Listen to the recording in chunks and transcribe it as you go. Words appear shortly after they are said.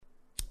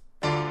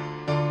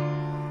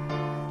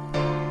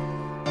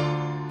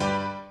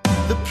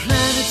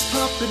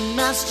puppet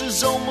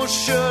masters almost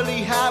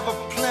surely have a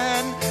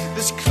plan.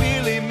 There's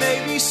clearly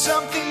maybe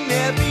something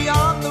there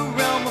beyond the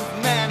realm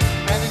of man.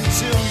 And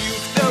until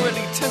you've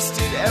thoroughly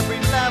tested every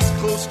last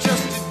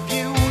close-trusted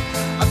view,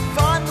 I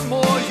find the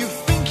more you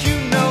think you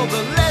know,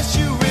 the less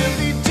you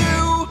really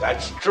do.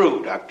 That's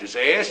true, Dr.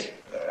 Zayas.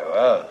 Very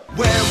well.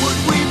 Where would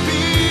we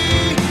be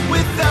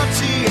without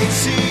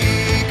THC?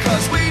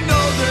 'Cause we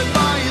know they're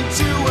lying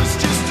to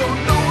us, just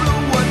don't know to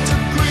what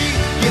degree.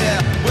 Yeah,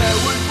 where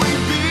would we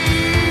be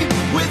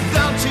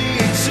without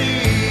THC?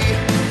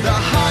 The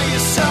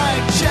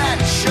Higherside Chat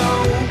Show,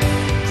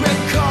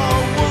 Greg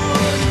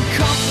Carlwood and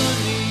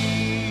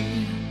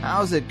Company.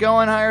 How's it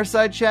going,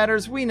 Higherside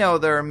Chatters? We know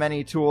there are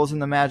many tools in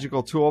the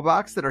magical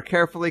toolbox that are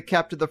carefully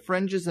kept to the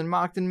fringes and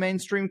mocked in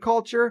mainstream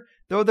culture,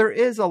 though there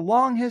is a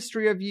long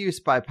history of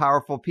use by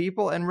powerful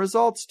people and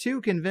results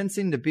too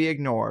convincing to be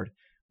ignored.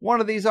 One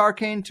of these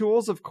arcane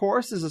tools, of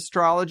course, is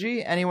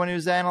astrology. Anyone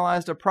who's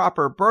analyzed a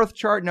proper birth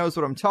chart knows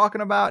what I'm talking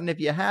about, and if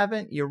you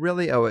haven't, you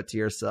really owe it to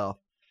yourself.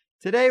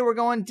 Today, we're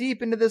going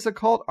deep into this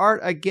occult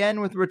art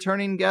again with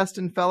returning guest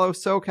and fellow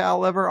SoCal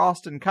liver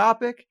Austin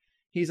Coppock.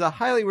 He's a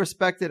highly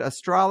respected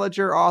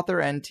astrologer, author,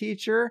 and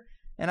teacher,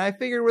 and I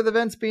figured with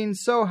events being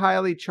so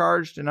highly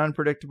charged and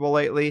unpredictable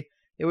lately,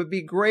 it would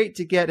be great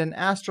to get an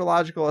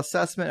astrological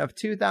assessment of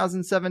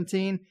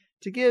 2017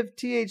 to give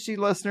THC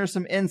listeners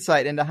some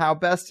insight into how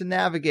best to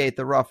navigate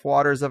the rough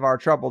waters of our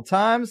troubled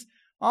times.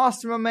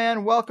 Austin, my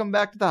man, welcome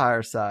back to the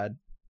higher side.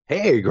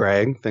 Hey,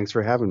 Greg. Thanks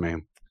for having me.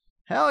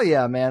 Hell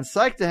yeah, man.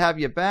 Psyched to have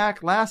you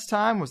back. Last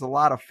time was a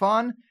lot of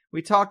fun.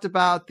 We talked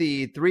about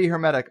the 3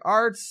 Hermetic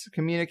arts,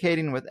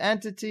 communicating with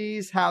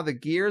entities, how the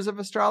gears of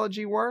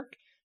astrology work,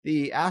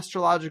 the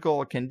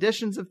astrological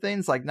conditions of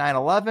things like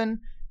 9/11.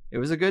 It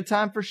was a good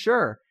time for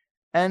sure.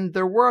 And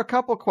there were a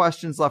couple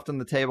questions left on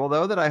the table,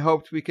 though, that I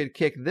hoped we could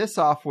kick this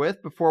off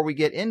with before we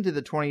get into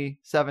the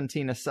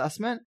 2017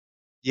 assessment.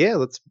 Yeah,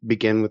 let's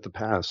begin with the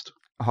past.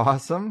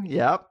 Awesome.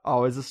 Yep.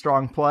 Always a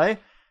strong play.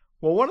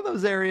 Well, one of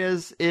those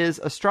areas is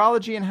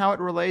astrology and how it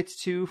relates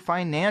to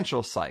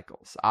financial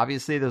cycles.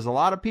 Obviously, there's a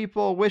lot of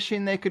people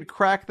wishing they could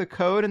crack the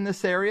code in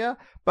this area,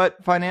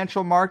 but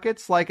financial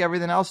markets, like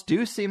everything else,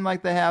 do seem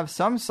like they have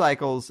some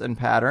cycles and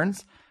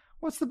patterns.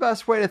 What's the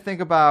best way to think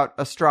about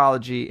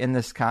astrology in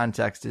this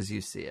context as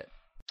you see it?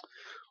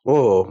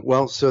 Oh,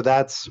 well, so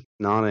that's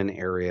not an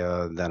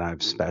area that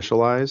I've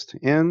specialized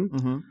in.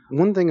 Mm-hmm.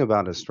 One thing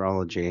about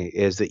astrology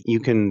is that you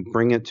can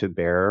bring it to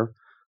bear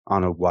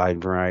on a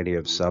wide variety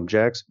of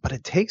subjects, but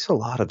it takes a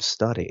lot of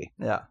study.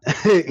 Yeah.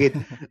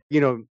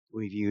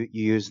 We've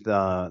used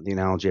the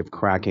analogy of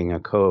cracking a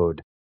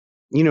code.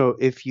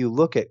 If you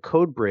look at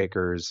code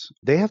breakers,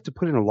 they have to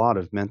put in a lot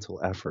of mental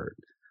effort.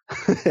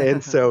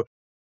 And so,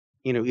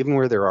 even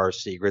where there are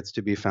secrets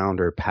to be found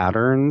or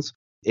patterns,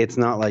 it's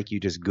not like you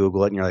just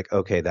Google it and you're like,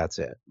 okay, that's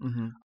it.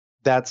 Mm-hmm.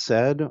 That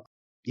said,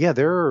 yeah,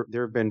 there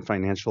have been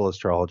financial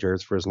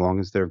astrologers for as long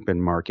as there have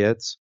been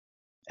markets.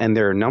 And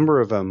there are a number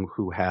of them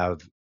who have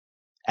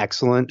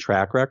excellent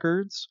track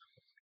records.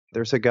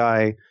 There's a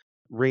guy,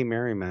 Ray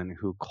Merriman,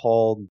 who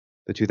called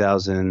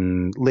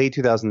the late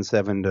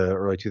 2007 to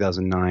early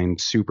 2009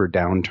 super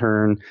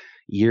downturn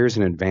years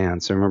in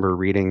advance. I remember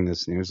reading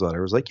this newsletter.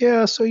 It was like,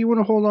 yeah, so you want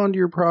to hold on to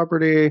your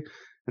property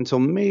until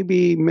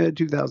maybe mid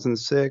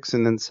 2006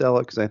 and then sell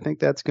it because I think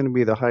that's going to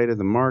be the height of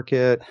the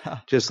market.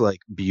 Just like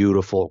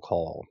beautiful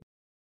call.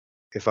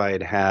 If I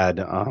had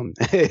owned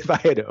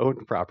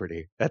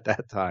property at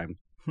that time.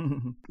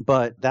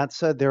 But that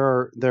said,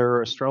 there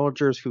are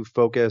astrologers who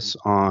focus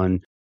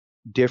on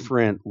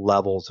different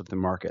levels of the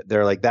market.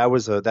 They're like,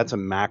 that's a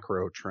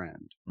macro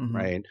trend, Mm-hmm.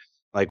 right?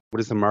 Like,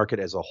 what is the market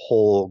as a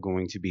whole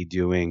going to be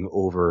doing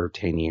over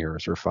 10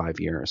 years or 5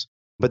 years?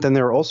 But then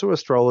there are also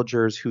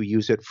astrologers who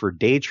use it for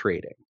day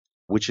trading,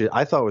 which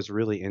I thought was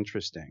really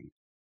interesting.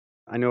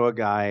 I know a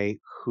guy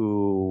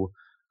who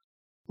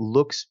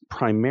looks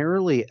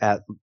primarily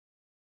at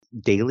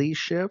daily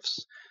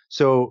shifts.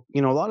 So, a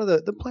lot of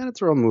the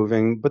planets are all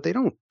moving, but they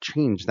don't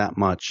change that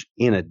much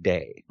in a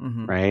day,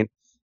 Mm-hmm. right?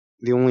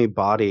 The only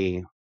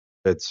body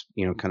that's,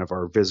 kind of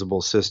our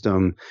visible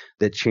system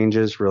that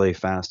changes really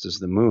fast is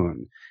the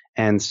moon.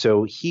 And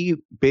so he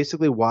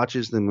basically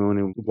watches the moon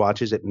and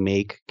watches it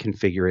make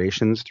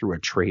configurations through a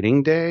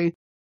trading day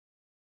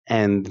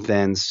and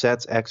then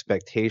sets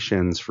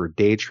expectations for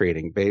day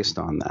trading based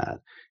on that.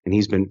 And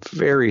he's been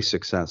very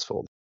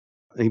successful.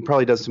 He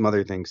probably does some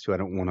other things too. I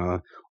don't want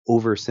to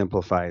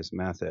oversimplify his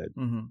method.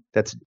 Mm-hmm.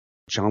 That's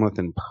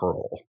Jonathan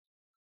Pearl.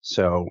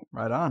 So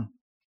right on.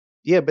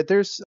 Yeah, but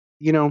there's,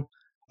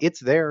 it's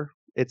there.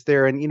 It's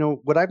there. And,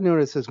 what I've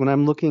noticed is when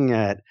I'm looking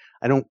at,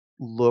 I don't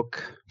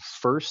look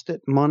first at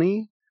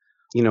money.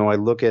 I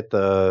look at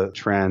the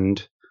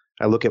trend.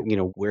 I look at,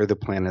 where the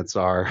planets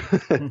are,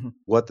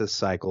 what the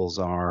cycles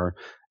are,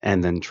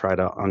 and then try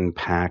to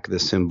unpack the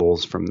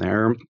symbols from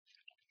there.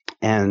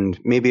 And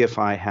maybe if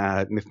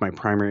my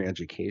primary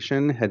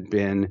education had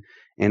been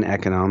in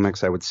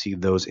economics, I would see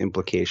those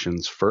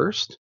implications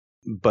first.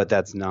 But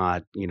that's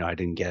not, I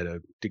didn't get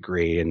a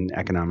degree in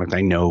economics.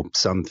 I know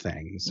some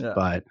things, Yeah.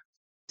 But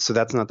So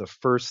that's not the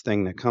first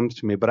thing that comes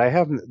to me, but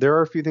there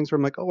are a few things where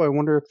I'm like, oh, I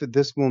wonder if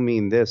this will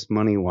mean this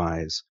money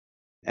wise.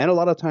 And a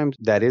lot of times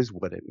that is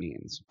what it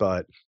means,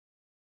 but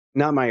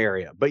not my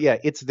area. But yeah,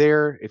 it's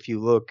there. If you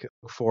look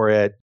for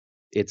it,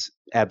 it's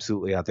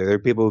absolutely out there. There are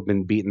people who've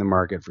been beating the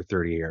market for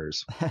 30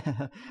 years.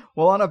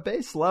 Well, on a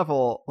base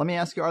level, let me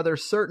ask you, are there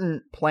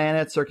certain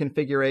planets or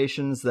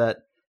configurations that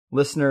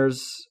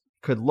listeners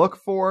could look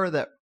for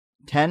that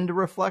tend to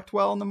reflect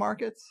well in the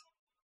markets?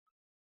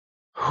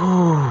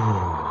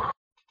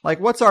 Like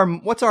what's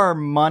our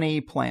money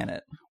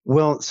planet?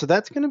 Well, so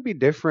that's going to be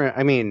different.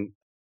 I mean,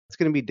 it's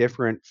going to be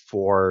different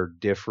for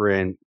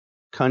different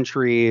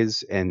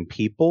countries and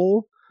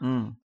people.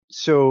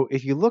 So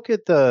if you look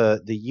at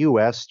the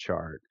US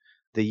chart,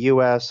 the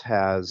US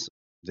has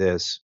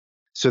this.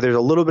 So there's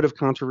a little bit of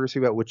controversy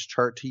about which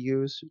chart to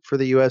use for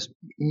the US.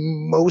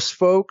 Most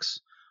folks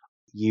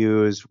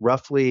use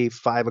roughly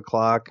 5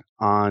 o'clock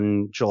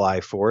on July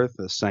 4th,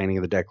 the signing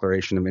of the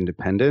Declaration of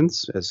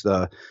Independence, as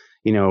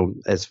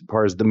as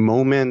far as the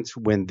moment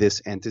when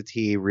this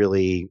entity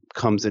really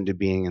comes into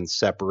being and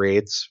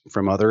separates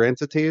from other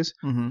entities.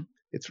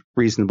 It's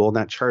reasonable. And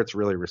that chart's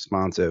really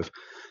responsive.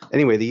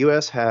 Anyway, the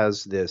U.S.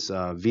 has this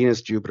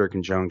Venus-Jupiter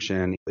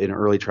conjunction in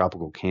early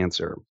tropical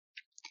Cancer.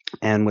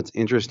 And what's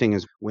interesting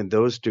is when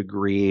those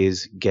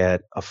degrees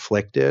get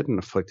afflicted, and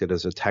afflicted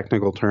is a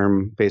technical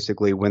term,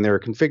 basically when there are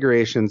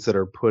configurations that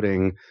are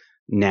putting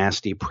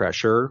nasty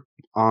pressure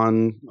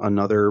on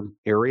another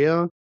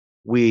area,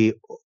 we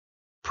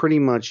pretty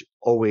much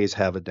always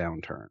have a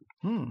downturn.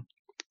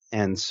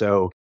 And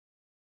so,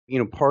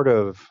 part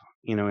of,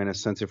 in a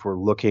sense, if we're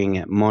looking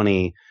at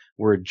money,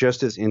 we're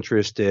just as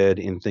interested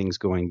in things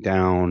going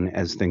down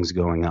as things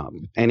going up.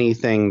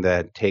 Anything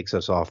that takes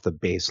us off the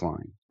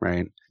baseline,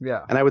 right?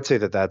 Yeah. And I would say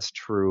that that's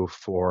true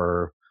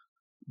for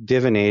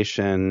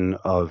divination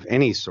of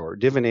any sort,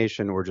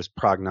 divination or just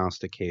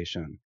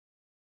prognostication.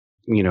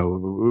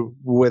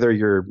 Whether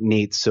you're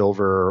Nate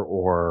Silver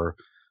or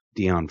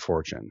Dion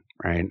Fortune,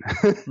 right?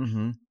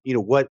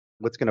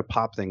 What's going to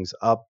pop things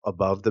up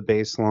above the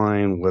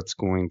baseline, what's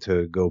going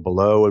to go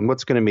below, and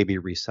what's going to maybe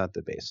reset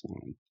the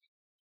baseline.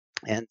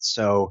 And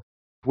so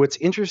what's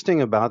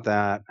interesting about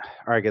that,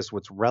 or I guess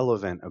what's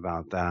relevant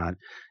about that,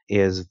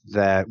 is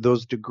that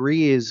those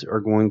degrees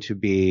are going to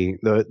be,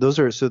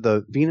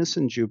 the Venus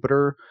and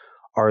Jupiter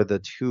are the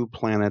two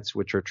planets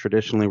which are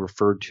traditionally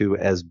referred to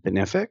as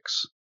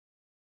benefics.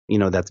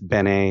 That's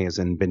bene as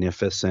in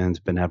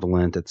beneficent,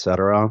 benevolent,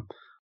 etc.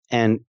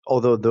 And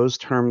although those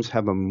terms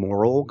have a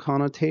moral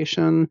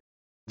connotation,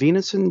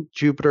 Venus and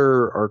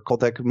Jupiter are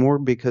called that more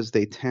because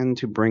they tend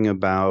to bring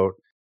about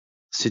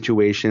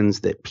situations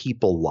that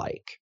people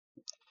like,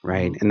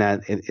 right? And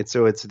that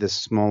so it's this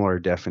smaller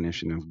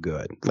definition of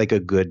good, like a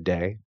good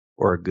day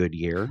or a good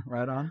year.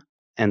 Right on.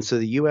 And so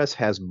the U.S.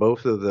 has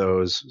both of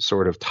those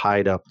sort of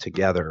tied up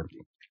together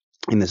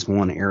in this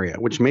one area,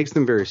 which makes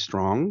them very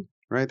strong,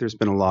 right? There's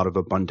been a lot of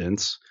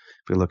abundance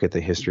if we look at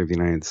the history of the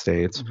United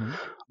States.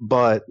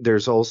 But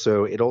it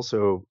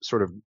also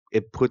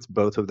puts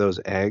both of those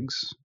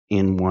eggs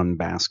in one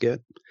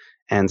basket.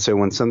 And so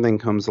when something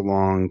comes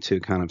along to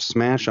kind of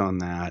smash on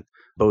that,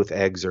 both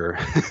eggs are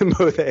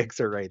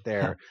right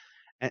there.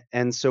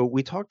 And so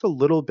we talked a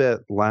little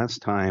bit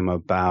last time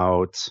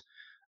about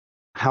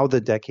how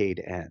the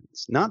decade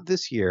ends. Not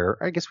this year.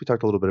 I guess we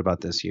talked a little bit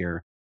about this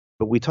year,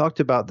 but we talked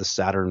about the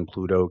Saturn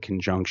Pluto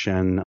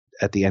conjunction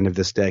at the end of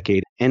this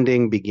decade,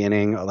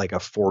 beginning like a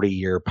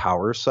 40-year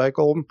power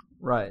cycle.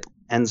 Right.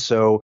 And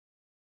so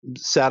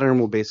Saturn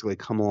will basically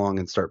come along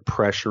and start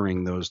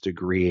pressuring those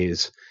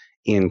degrees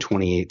in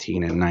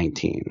 2018 and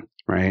 19,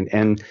 right?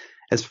 And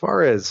as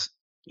far as,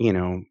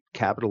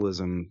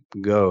 capitalism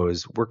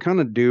goes, we're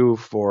kind of due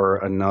for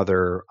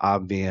another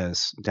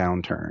obvious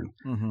downturn.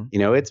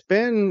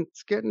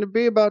 It's getting to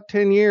be about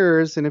 10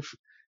 years. And if,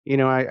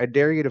 I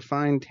dare you to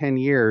find 10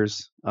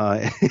 years in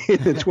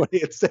the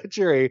 20th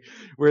century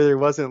where there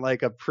wasn't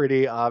like a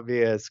pretty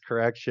obvious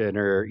correction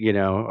or,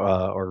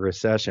 or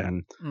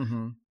recession.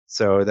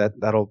 So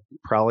that'll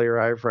probably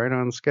arrive right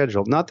on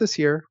schedule. Not this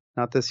year,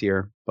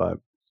 but.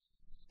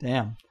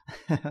 Damn.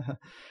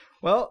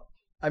 Well,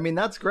 I mean,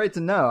 that's great to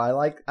know. I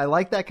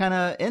like that kind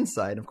of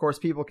insight. Of course,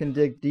 people can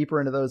dig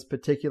deeper into those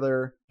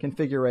particular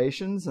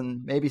configurations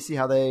and maybe see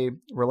how they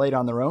relate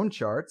on their own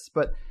charts.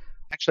 But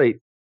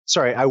actually,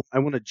 sorry, I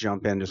want to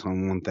jump in just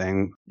on one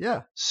thing.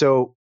 Yeah.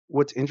 So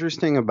what's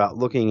interesting about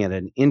looking at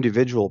an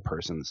individual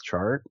person's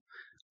chart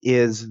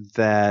is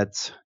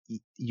that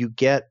you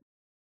get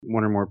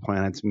one or more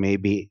planets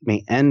may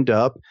end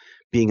up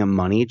being a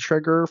money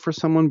trigger for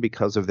someone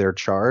because of their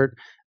chart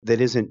that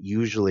isn't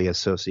usually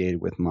associated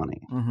with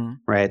money,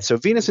 right? So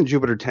Venus and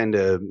Jupiter tend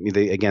to,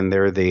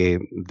 they're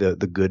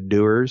the good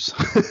doers,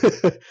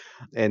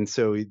 and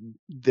so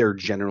they're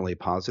generally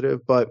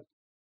positive. But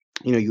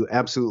you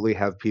absolutely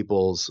have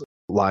people's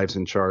lives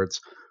and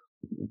charts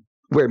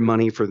where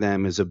money for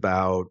them is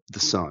about the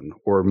sun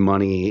or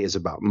money is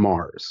about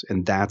Mars,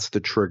 and that's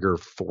the trigger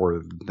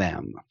for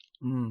them.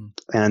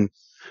 And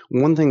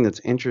One thing that's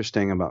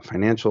interesting about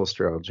financial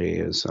astrology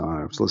is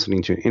I was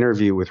listening to an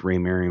interview with Ray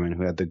Merriman,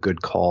 who had the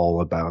good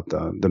call about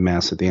the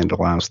mess at the end of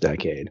last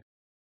decade.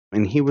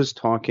 And he was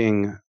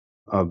talking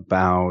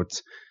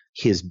about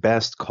his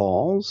best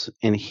calls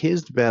and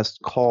his best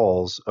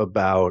calls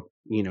about,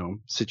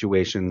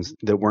 situations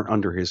that weren't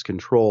under his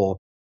control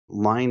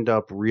lined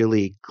up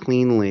really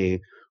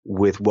cleanly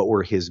with what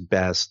were his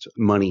best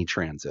money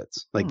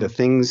transits. Like the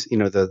things,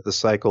 the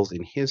cycles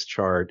in his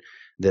chart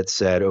that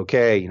said,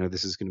 okay,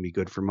 this is going to be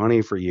good for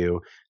money for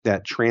you,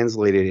 that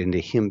translated into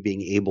him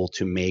being able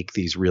to make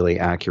these really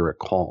accurate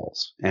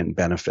calls and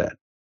benefit.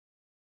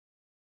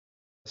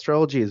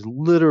 Astrology is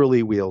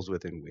literally wheels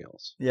within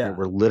wheels. Yeah. Right?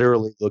 We're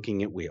literally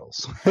looking at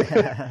wheels.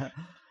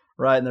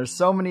 Right. And there's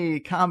so many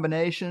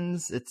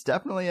combinations. It's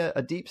definitely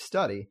a deep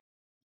study.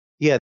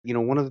 Yeah.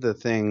 One of the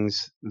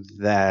things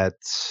that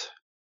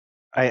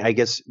I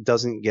guess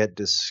doesn't get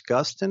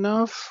discussed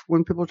enough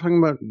when people are talking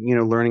about,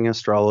 learning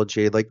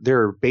astrology, like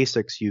there are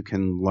basics you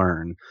can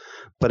learn,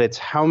 but it's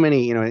how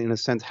many, in a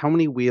sense, how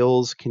many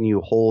wheels can you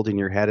hold in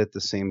your head at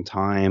the same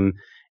time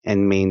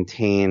and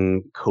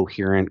maintain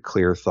coherent,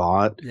 clear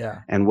thought? Yeah.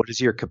 And what is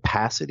your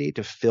capacity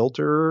to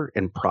filter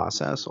and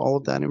process all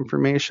of that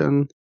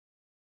information?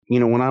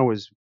 When I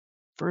was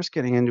first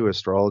getting into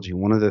astrology,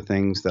 one of the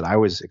things that I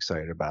was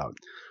excited about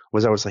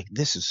was I was like,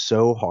 this is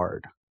so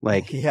hard.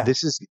 Like,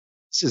 this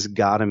has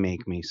got to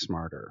make me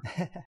smarter.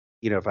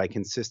 If I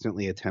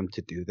consistently attempt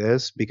to do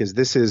this, because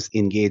this is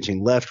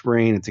engaging left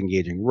brain, it's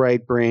engaging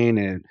right brain,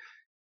 and,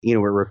 it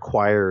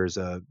requires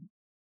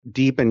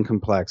deep and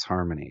complex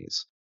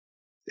harmonies.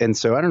 And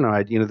so, I don't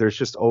know, there's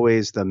just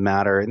always the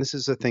matter. And this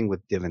is the thing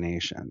with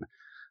divination.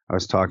 I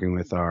was talking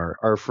with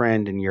our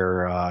friend and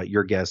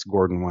your guest,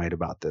 Gordon White,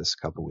 about this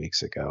a couple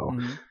weeks ago,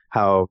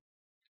 how,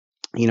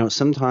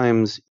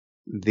 sometimes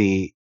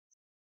how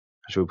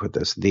should we put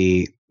this?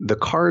 The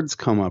cards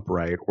come up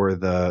right, or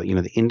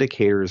the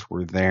indicators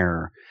were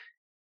there,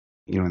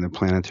 in the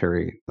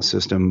planetary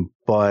system,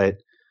 but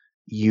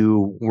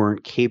you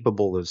weren't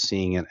capable of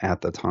seeing it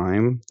at the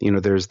time.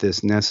 There's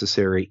this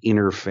necessary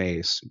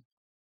interface.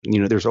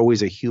 There's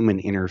always a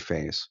human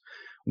interface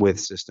with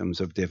systems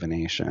of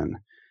divination.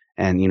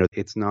 And,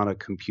 it's not a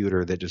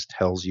computer that just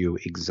tells you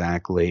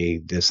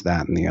exactly this,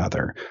 that, and the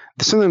other.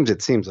 Sometimes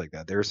it seems like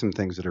that. There are some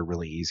things that are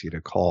really easy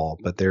to call,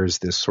 but there's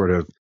this sort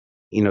of,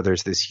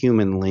 there's this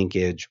human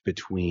linkage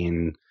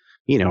between,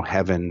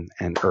 heaven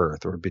and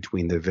earth, or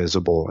between the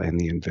visible and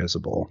the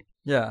invisible.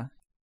 Yeah.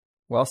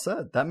 Well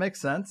said. That makes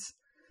sense.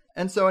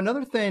 And so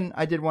another thing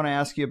I did want to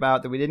ask you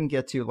about that we didn't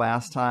get to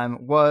last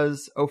time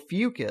was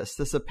Ophiuchus,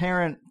 this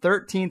apparent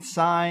 13th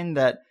sign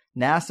that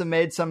NASA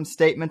made some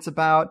statements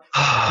about.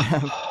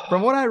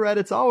 From what I read,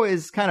 it's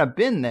always kind of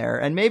been there.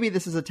 And maybe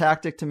this is a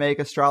tactic to make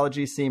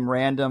astrology seem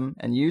random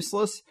and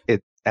useless.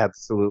 It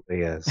absolutely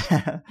is.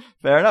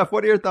 Fair enough.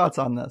 What are your thoughts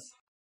on this?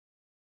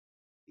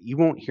 You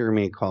won't hear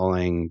me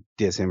calling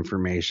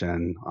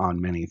disinformation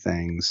on many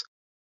things.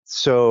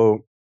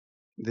 So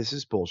this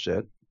is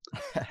bullshit.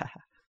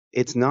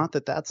 It's not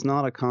that that's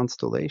not a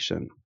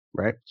constellation,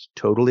 right? It's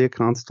totally a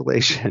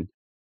constellation.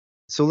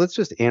 So let's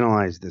just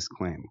analyze this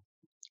claim.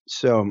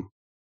 So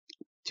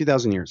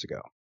 2,000 years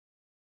ago,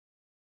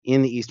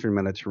 in the Eastern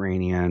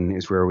Mediterranean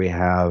is where we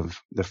have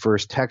the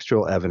first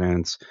textual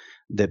evidence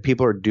that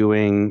people are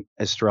doing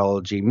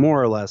astrology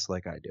more or less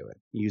like I do it,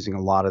 using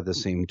a lot of the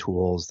same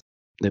tools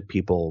that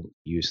people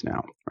use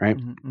now, right?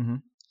 Mm-hmm.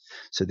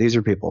 So these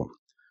are people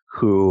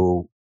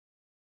who,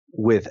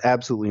 with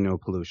absolutely no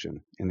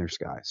pollution in their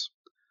skies,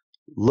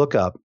 look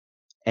up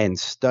and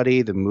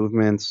study the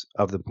movements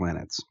of the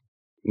planets,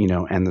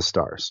 and the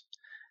stars.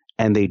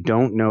 And they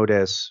don't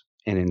notice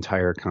an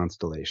entire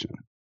constellation.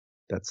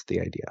 That's the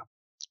idea,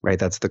 right?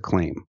 That's the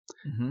claim.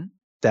 Mm-hmm.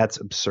 That's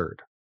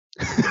absurd.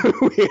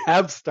 We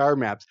have star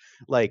maps.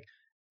 Like,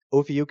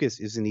 Ophiuchus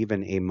isn't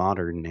even a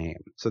modern name.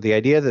 So the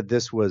idea that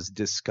this was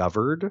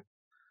discovered,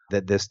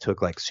 that this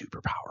took like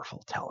super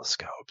powerful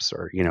telescopes,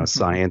 or,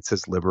 science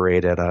has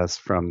liberated us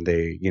from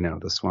the,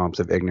 the swamps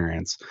of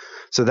ignorance.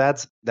 So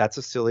that's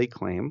a silly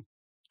claim.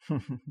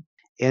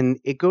 And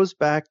it goes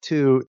back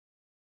to,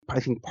 I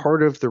think,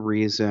 part of the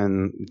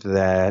reason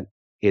that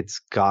it's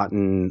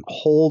gotten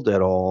hold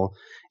at all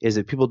is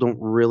that people don't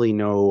really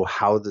know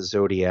how the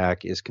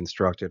zodiac is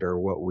constructed or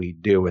what we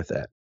do with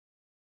it,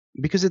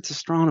 because it's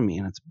astronomy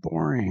and it's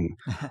boring.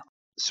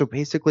 So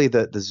basically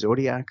the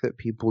zodiac that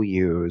people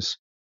use,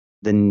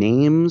 the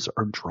names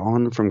are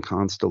drawn from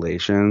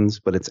constellations,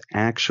 but it's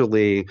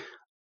actually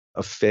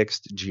a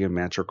fixed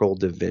geometrical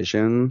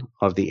division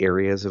of the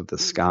areas of the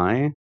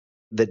sky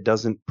that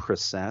doesn't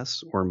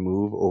precess or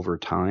move over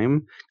time.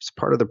 Because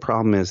part of the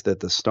problem is that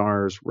the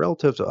stars,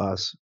 relative to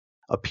us,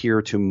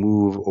 appear to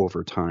move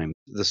over time.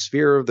 The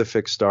sphere of the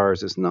fixed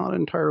stars is not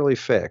entirely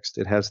fixed.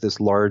 It has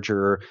this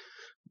larger,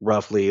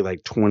 roughly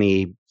like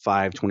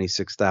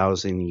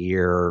 26,000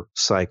 year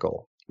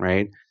cycle,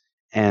 right?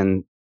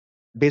 And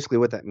basically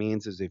what that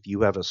means is if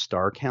you have a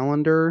star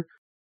calendar,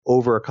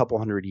 over a couple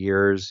hundred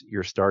years,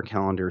 your star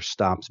calendar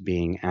stops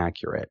being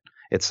accurate.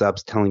 It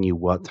stops telling you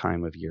what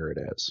time of year it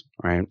is,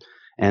 right?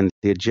 And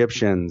the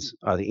Egyptians,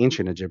 the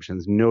ancient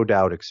Egyptians, no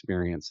doubt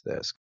experienced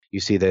this. You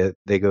see that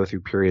they go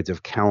through periods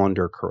of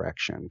calendar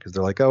correction because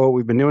they're like, oh,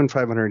 we've been doing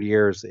 500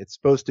 years. It's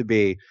supposed to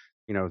be,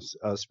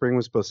 spring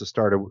was supposed to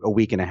start a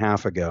week and a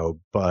half ago,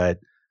 but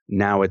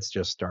now it's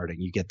just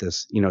starting. You get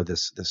this,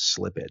 this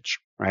slippage,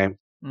 right?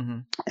 Mm-hmm.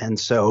 And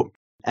so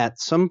at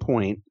some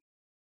point,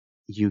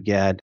 you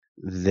get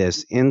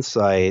this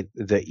insight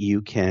that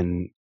you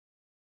can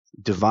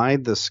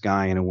divide the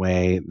sky in a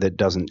way that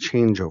doesn't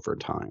change over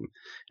time.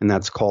 And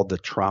that's called the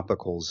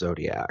tropical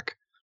zodiac,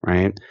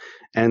 right?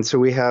 And so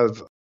we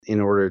have, in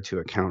order to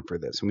account for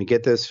this, and we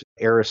get this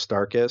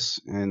Aristarchus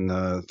in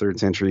the 3rd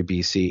century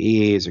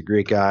BCE, is a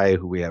Greek guy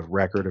who we have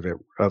record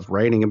of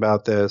writing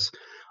about this.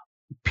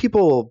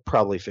 People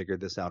probably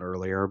figured this out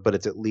earlier, but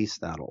it's at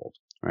least that old,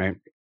 right?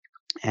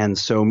 And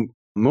so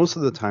most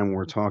of the time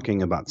we're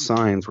talking about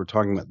signs, we're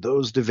talking about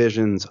those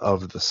divisions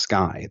of the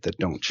sky that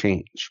don't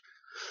change.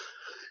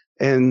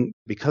 And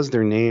because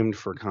they're named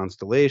for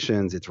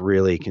constellations, it's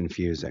really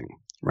confusing,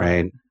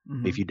 right?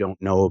 Mm-hmm. If you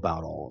don't know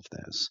about all of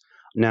this.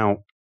 Now,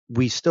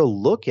 we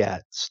still look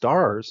at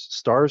stars.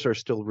 Stars are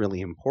still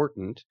really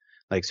important.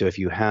 Like, so if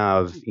you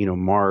have,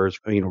 Mars,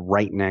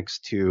 right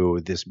next to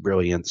this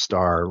brilliant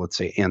star, let's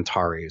say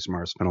Antares,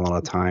 Mars spent a lot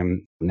of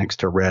time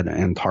next to red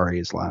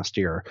Antares last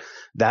year.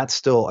 That's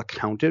still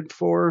accounted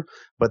for,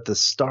 but the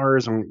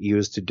stars aren't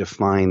used to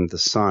define the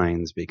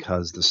signs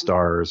because the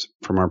stars,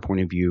 from our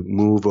point of view,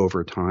 move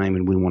over time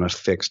and we want a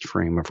fixed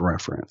frame of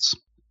reference.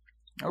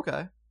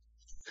 Okay.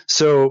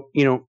 So,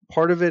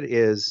 part of it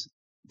is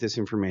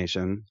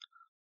disinformation.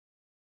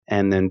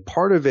 And then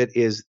part of it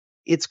is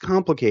it's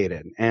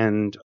complicated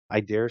and I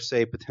dare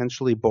say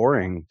potentially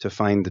boring to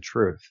find the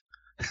truth.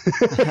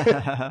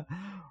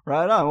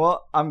 Right on.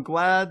 Well, I'm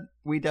glad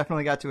we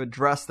definitely got to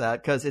address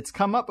that because it's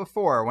come up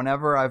before.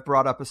 Whenever I've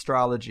brought up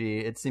astrology,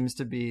 it seems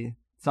to be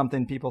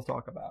something people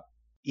talk about.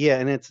 Yeah,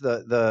 and it's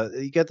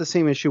you get the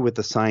same issue with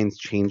the signs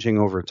changing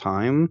over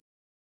time.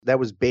 That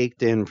was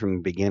baked in from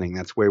the beginning.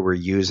 That's why we're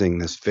using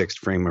this fixed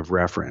frame of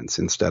reference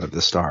instead of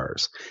the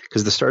stars,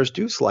 because the stars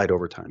do slide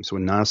over time. So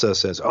when NASA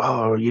says,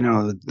 oh,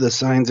 the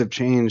signs have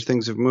changed,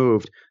 things have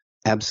moved,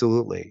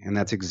 absolutely. And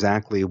that's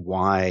exactly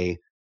why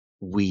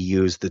we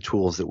use the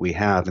tools that we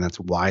have. And that's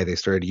why they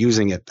started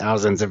using it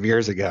thousands of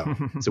years ago.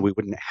 So we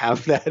wouldn't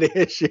have that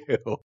issue.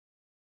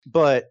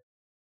 But,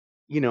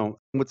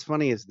 what's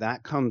funny is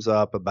that comes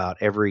up about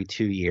every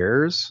 2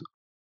 years,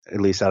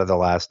 at least out of the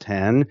last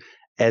 10.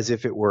 As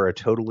if it were a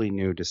totally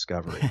new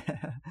discovery.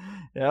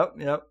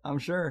 Yep, I'm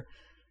sure.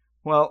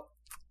 Well,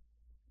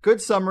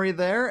 good summary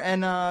there.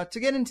 And to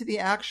get into the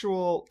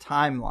actual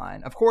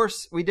timeline, of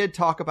course, we did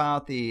talk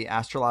about the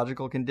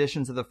astrological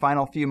conditions of the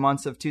final few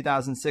months of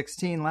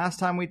 2016. Last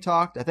time we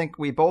talked, I think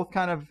we both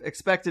kind of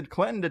expected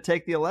Clinton to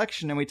take the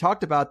election, and we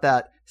talked about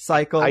that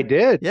cycle. I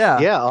did. Yeah.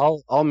 Yeah,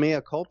 I'll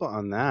mea culpa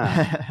on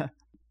that.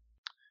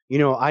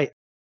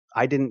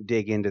 I didn't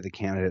dig into the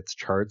candidates'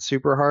 charts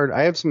super hard.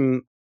 I have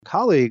some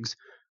colleagues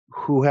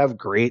who have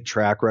great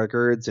track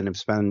records and have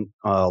spent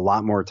a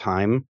lot more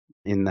time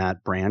in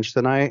that branch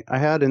than I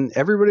had. And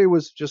everybody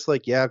was just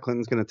like, yeah,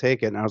 Clinton's going to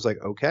take it. And I was like,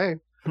 okay,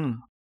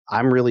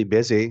 I'm really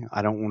busy.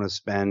 I don't want to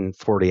spend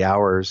 40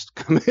 hours,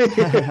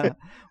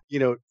 redoing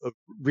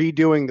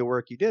the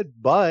work you did,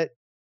 but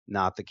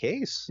not the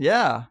case.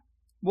 Yeah.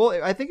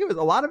 Well, I think a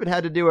lot of it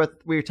had to do with,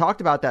 we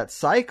talked about that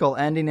cycle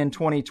ending in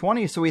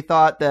 2020. So we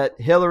thought that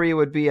Hillary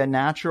would be a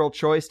natural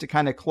choice to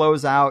kind of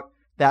close out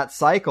that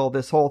cycle,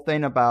 this whole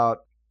thing about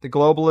the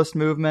globalist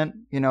movement,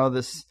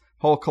 this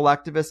whole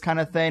collectivist kind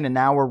of thing. And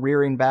now we're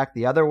rearing back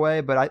the other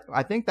way. But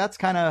I think that's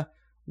kind of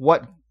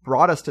what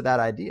brought us to that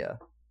idea.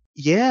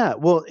 Yeah.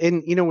 Well,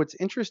 and what's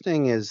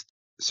interesting is,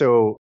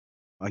 so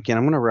again,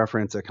 I'm going to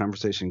reference a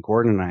conversation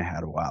Gordon and I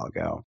had a while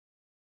ago.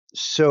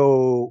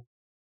 So,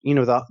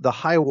 the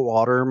high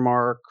water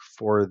mark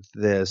for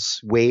this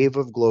wave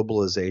of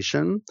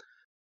globalization,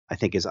 I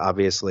think, has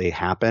obviously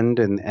happened,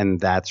 and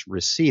that's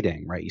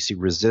receding, right? You see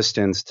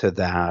resistance to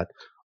that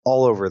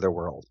all over the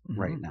world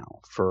right now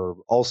for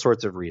all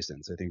sorts of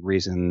reasons. I think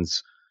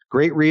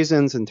great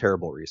reasons and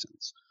terrible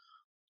reasons.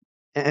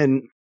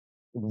 And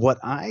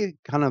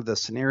the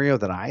scenario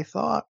that I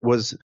thought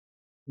was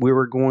we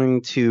were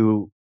going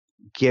to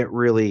get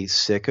really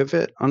sick of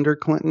it under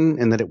Clinton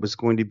and that it was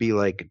going to be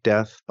like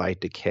death by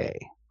decay,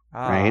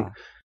 right?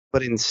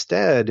 But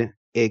instead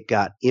it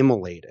got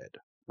immolated,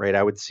 right?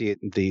 I would see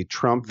the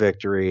Trump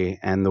victory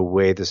and the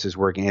way this is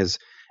working as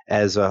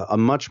a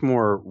much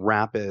more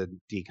rapid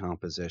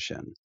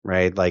decomposition,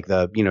 right? Like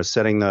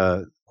setting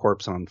the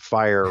corpse on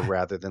fire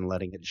rather than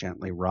letting it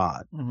gently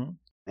rot.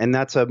 And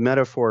that's a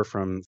metaphor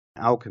from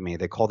alchemy.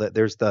 They call that,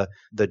 there's the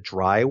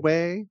dry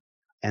way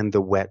and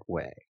the wet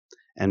way.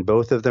 And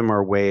both of them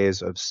are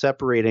ways of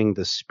separating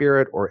the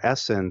spirit or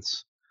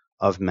essence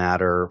of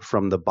matter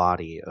from the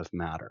body of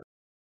matter.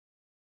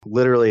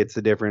 Literally, it's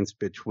the difference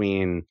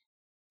between,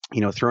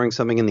 throwing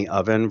something in the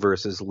oven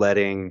versus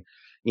letting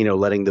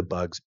the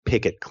bugs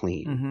pick it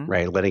clean,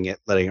 right? Letting it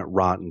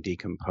rot and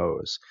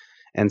decompose.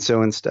 And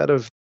so instead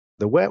of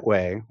the wet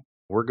way,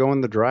 we're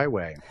going the dry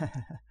way.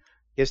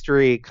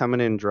 history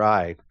coming in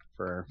dry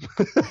for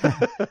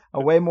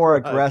a way more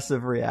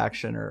aggressive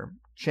reaction or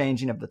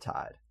changing of the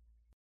tide.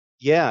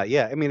 Yeah.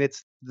 I mean,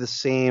 it's the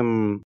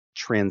same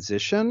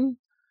transition,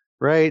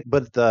 right?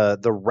 But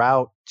the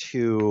route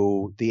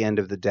to the end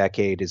of the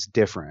decade is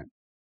different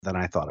than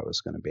I thought it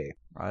was going to be.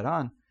 Right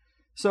on.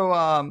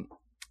 So,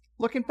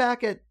 looking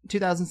back at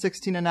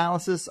 2016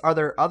 analysis, are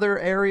there other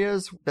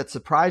areas that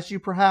surprised you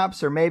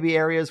perhaps, or maybe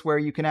areas where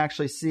you can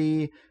actually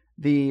see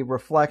the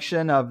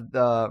reflection of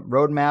the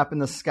roadmap in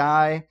the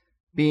sky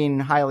being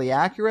highly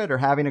accurate or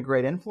having a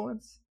great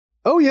influence?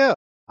 Oh, yeah.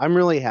 I'm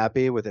really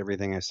happy with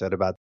everything I said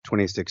about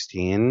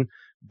 2016,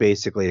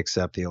 basically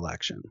except the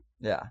election.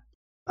 Yeah.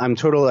 I'm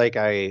totally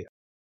like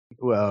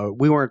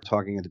we weren't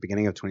talking at the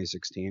beginning of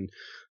 2016,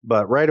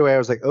 but right away I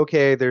was like,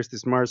 okay, there's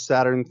this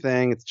Mars-Saturn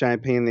thing. It's a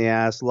giant pain in the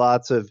ass.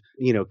 Lots of,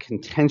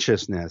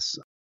 contentiousness,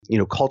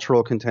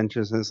 cultural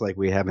contentiousness like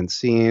we haven't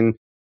seen.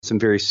 Some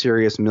very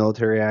serious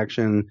military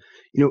action,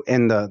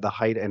 and the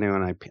height. I know,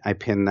 and I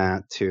pin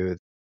that to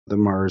the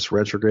Mars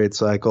retrograde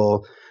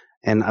cycle.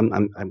 And I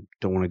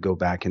don't want to go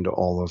back into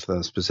all of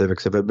the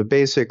specifics of it, but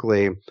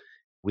basically,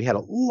 we had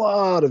a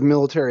lot of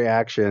military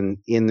action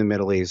in the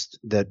Middle East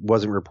that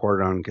wasn't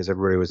reported on because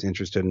everybody was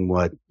interested in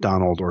what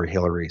Donald or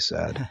Hillary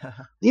said.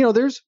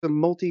 There's a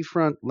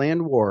multi-front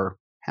land war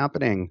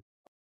happening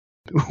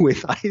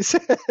with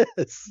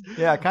ISIS.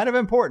 Yeah, kind of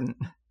important.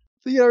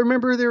 So, I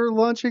remember they were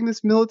launching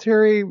this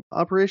military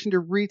operation to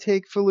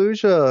retake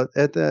Fallujah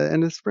at the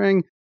end of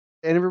spring.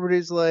 And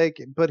everybody's like,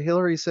 but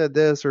Hillary said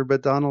this, or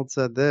but Donald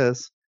said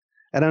this.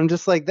 And I'm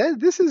just like,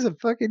 this is a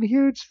fucking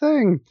huge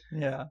thing.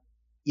 Yeah.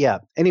 Yeah.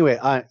 Anyway,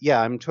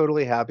 I'm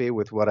totally happy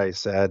with what I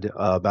said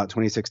about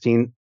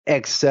 2016,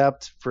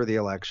 except for the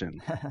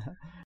election.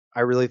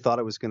 I really thought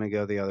it was going to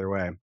go the other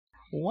way.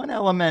 One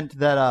element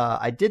that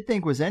I did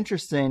think was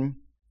interesting,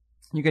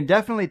 you can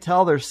definitely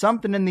tell there's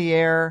something in the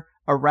air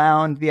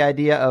around the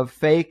idea of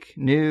fake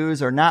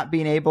news or not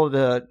being able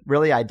to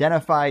really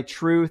identify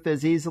truth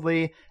as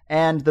easily.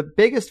 And the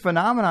biggest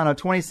phenomenon of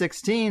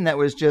 2016 that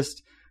was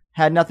just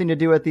had nothing to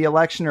do with the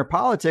election or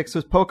politics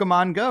was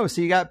Pokemon Go.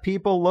 So you got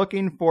people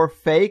looking for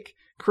fake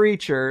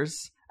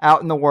creatures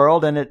out in the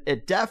world, and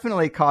it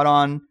definitely caught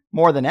on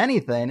more than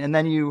anything. And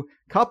then you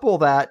couple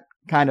that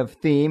kind of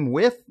theme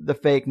with the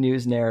fake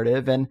news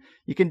narrative, and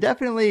you can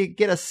definitely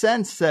get a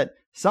sense that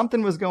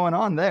something was going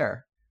on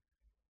there.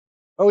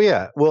 Oh,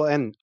 yeah. Well,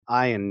 and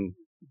I and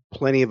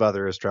plenty of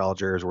other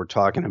astrologers were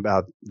talking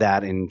about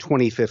that in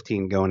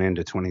 2015 going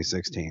into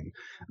 2016.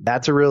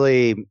 That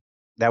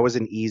was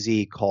an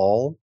easy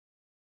call,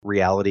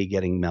 reality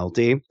getting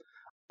melty.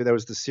 That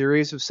was the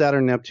series of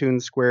Saturn Neptune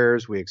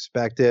squares we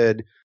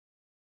expected.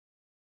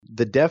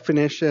 The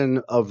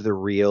definition of the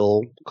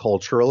real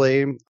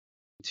culturally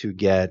to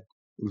get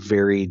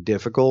very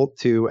difficult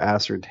to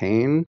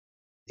ascertain.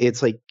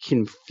 It's like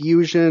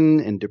confusion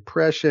and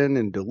depression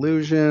and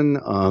delusion.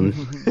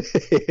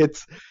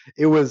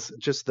 It was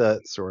just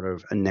the sort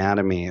of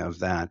anatomy of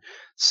that.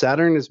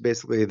 Saturn is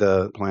basically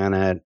the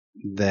planet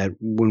that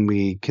when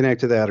we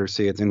connect to that or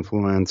see its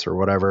influence or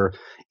whatever,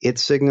 it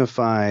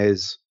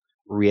signifies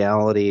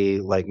reality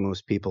like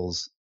most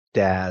people's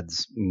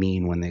dads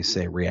mean when they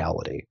say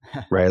reality,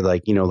 right?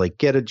 Like, like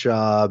get a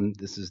job.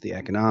 This is the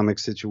economic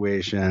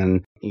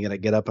situation. You got to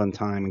get up on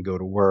time and go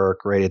to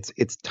work, right?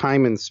 It's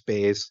time and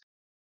space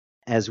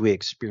as we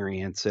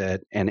experience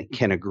it and it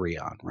can agree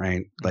on,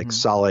 right? Like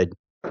solid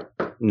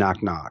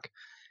knock, knock.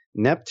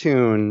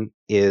 Neptune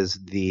is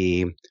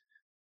the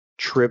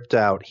tripped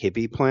out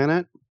hippie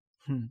planet.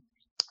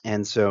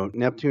 And so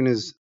Neptune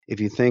is, if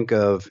you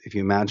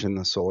imagine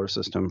the solar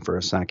system for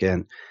a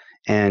second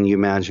and you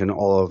imagine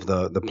all of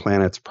the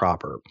planets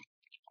proper,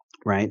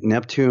 right?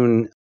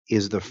 Neptune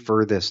is the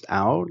furthest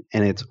out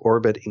and its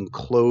orbit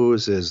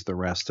encloses the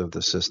rest of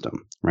the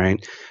system,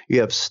 right? You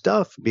have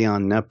stuff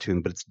beyond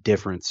Neptune, but it's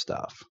different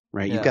stuff,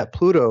 right? Yeah. You've got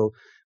Pluto,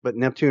 but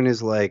Neptune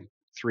is like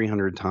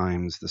 300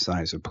 times the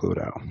size of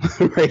Pluto,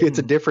 right? It's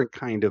a different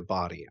kind of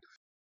body.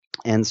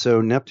 And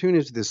so Neptune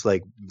is this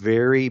like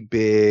very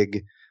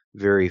big,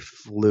 very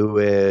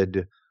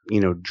fluid,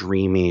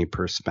 dreamy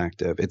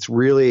perspective. It's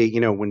really,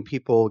 when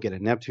people get a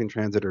Neptune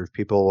transit or if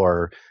people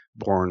are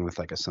born with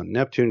like a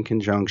Sun-Neptune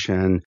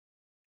conjunction,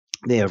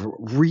 they have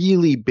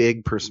really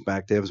big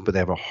perspectives, but they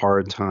have a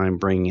hard time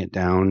bringing it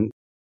down.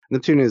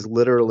 Neptune is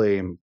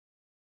literally,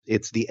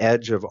 it's the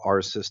edge of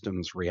our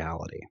system's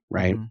reality,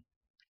 right? Mm-hmm.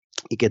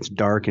 It gets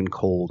dark and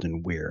cold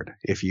and weird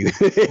if you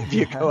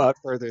go out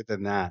further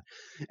than that.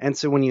 And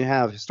so when you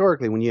have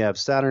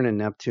Saturn and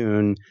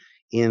Neptune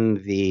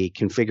in the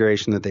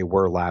configuration that they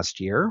were last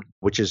year,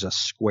 which is a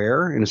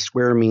square, and a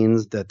square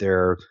means that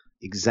they're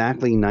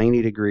exactly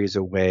 90 degrees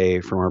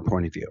away from our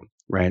point of view,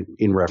 right?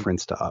 In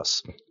reference to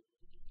us.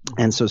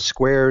 And so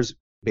squares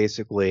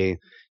basically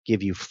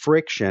give you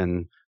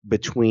friction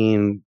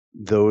between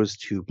those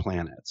two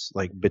planets,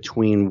 like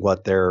between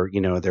what their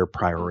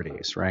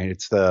priorities, right?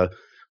 It's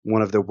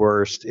one of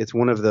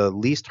the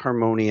least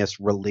harmonious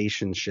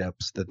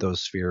relationships that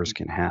those spheres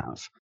can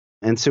have.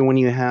 And so when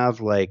you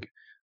have like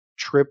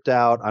tripped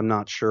out, I'm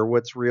not sure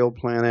what's real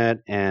planet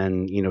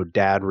and,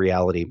 dad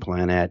reality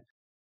planet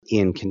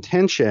in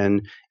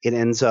contention, it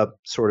ends up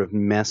sort of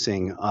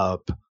messing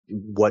up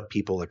what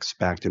people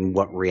expect and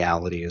what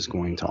reality is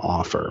going to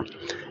offer.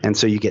 And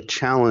so you get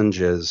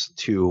challenges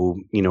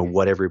to,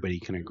 what everybody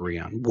can agree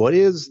on. What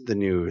is the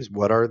news?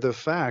 What are the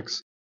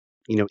facts?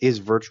 Is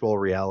virtual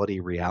reality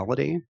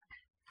reality?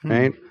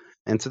 Right?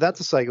 And so that's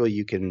a cycle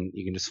you can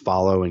just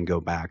follow and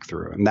go back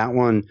through. And that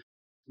one,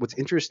 what's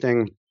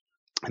interesting,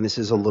 and this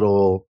is a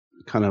little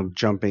kind of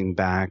jumping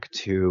back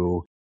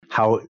to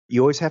how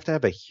you always have to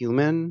have a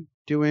human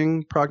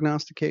doing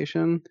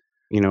prognostication,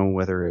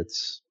 whether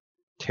it's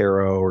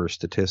tarot or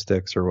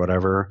statistics or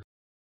whatever,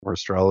 or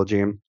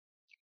astrology.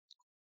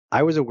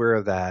 I was aware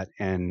of that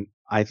and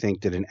I think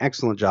did an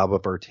excellent job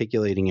of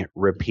articulating it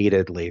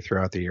repeatedly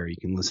throughout the year. You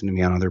can listen to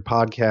me on other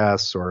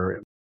podcasts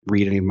or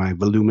read any of my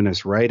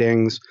voluminous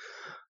writings.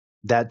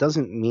 That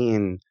doesn't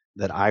mean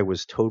that I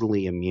was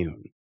totally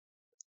immune,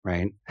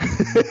 right?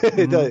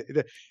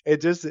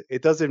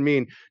 It doesn't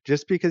mean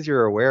just because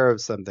you're aware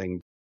of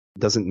something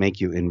doesn't make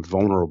you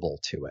invulnerable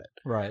to it.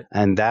 Right.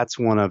 And that's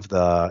one of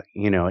the,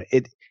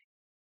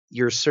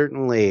 you're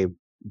certainly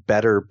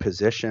better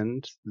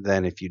positioned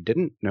than if you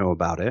didn't know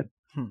about it,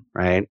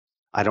 right?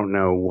 I don't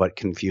know what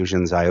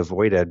confusions I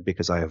avoided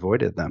because I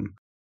avoided them.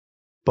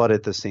 But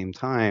at the same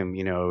time,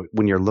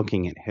 when you're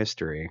looking at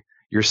history,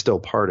 you're still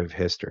part of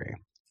history.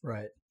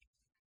 Right.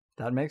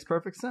 That makes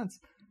perfect sense.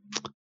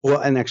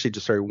 Well, and actually,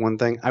 just sorry, one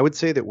thing. I would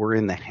say that we're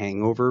in the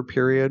hangover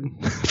period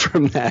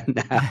from that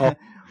now.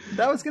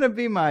 That was going to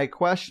be my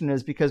question,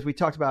 is because we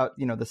talked about,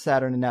 the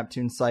Saturn and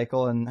Neptune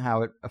cycle and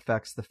how it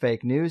affects the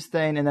fake news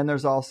thing. And then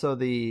there's also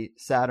the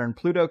Saturn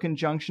Pluto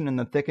conjunction and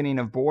the thickening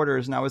of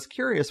borders. And I was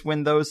curious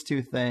when those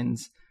two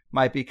things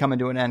might be coming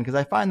to an end, because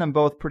I find them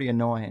both pretty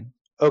annoying.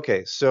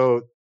 Okay,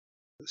 so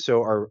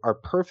our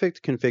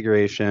perfect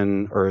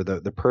configuration, or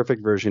the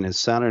perfect version, is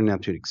Saturn and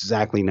Neptune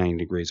exactly 90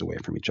 degrees away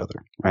from each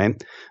other,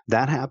 right?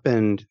 That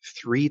happened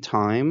 3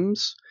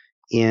 times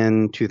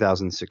in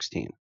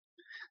 2016.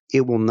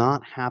 It will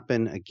not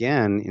happen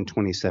again in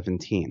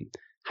 2017.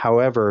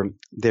 However,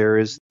 there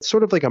is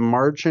sort of like a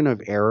margin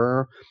of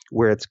error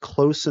where it's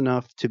close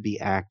enough to be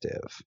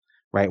active,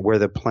 right? Where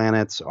the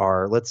planets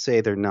are, let's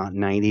say they're not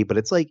 90, but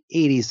it's like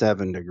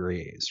 87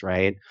 degrees,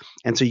 right?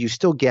 And so you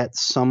still get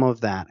some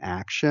of that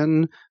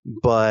action,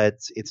 but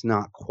it's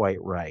not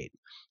quite right.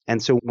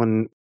 And so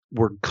when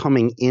we're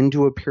coming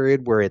into a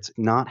period where it's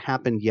not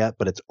happened yet,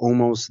 but it's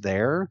almost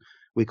there,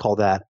 we call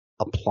that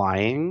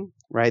applying,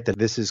 right? That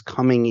this is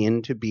coming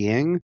into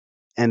being.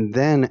 And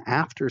then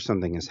after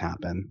something has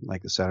happened,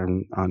 like the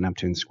Saturn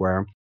Neptune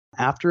square,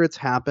 after it's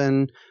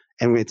happened,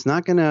 and it's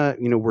not going to,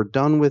 we're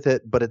done with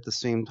it, but at the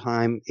same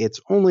time,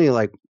 it's only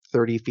like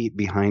 30 feet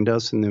behind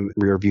us in the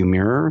rearview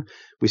mirror.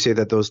 We say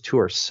that those two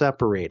are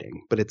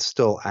separating, but it's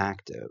still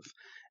active.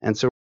 And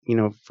so,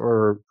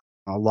 for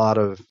a lot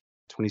of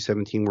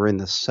 2017, we're in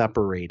the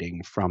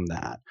separating from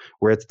that,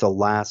 where it's the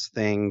last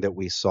thing that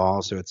we saw.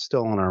 So it's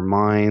still on our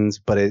minds,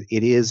 but it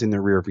is in the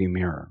rearview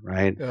mirror,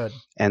 right? Good.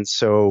 And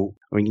so,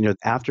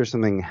 after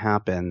something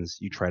happens,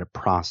 you try to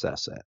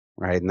process it,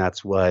 right? And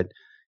that's what,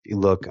 if you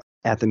look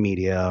at the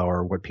media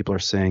or what people are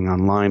saying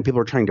online, people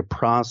are trying to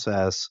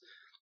process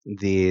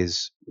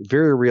these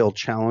very real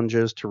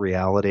challenges to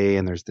reality.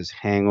 And there's this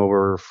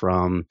hangover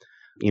from,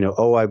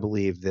 I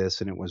believe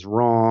this and it was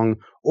wrong,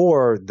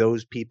 or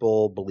those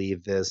people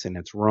believe this and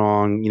it's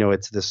wrong.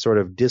 It's this sort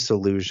of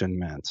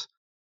disillusionment.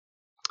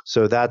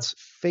 So that's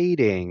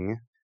fading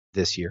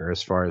this year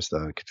as far as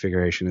the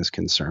configuration is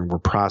concerned. We're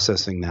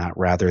processing that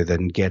rather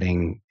than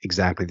getting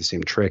exactly the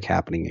same trick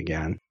happening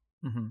again.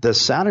 Mm-hmm. The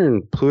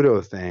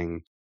Saturn-Pluto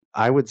thing,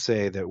 I would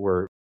say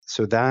that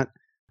that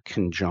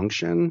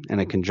conjunction,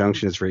 and a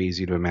conjunction is very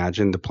easy to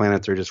imagine. The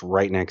planets are just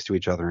right next to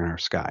each other in our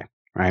sky,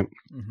 right?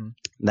 Mm-hmm.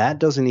 That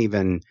doesn't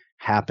even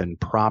happen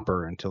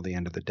proper until the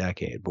end of the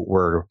decade, but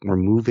we're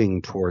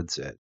moving towards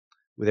it.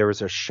 There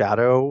was a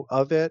shadow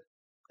of it,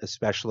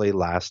 especially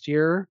last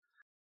year,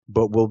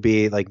 but we'll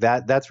be like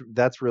that.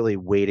 That's really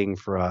waiting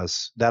for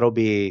us.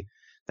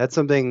 That's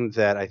something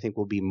that I think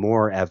will be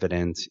more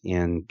evident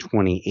in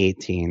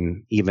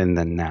 2018 even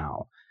than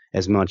now.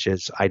 As much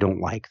as I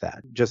don't like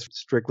that, just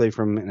strictly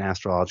from an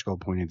astrological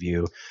point of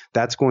view,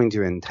 that's going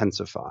to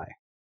intensify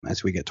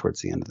as we get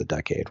towards the end of the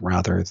decade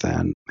rather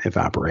than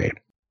evaporate.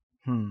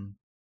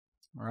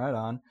 Right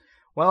on.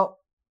 Well,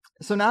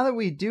 so now that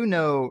we do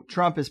know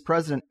Trump is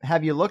president,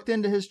 have you looked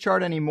into his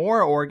chart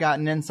anymore or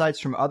gotten insights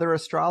from other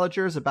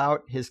astrologers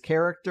about his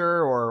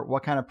character or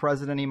what kind of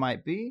president he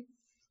might be?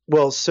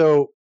 Well,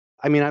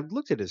 I've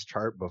looked at his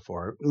chart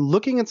before.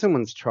 Looking at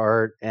someone's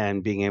chart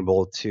and being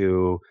able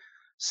to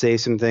say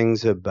some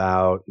things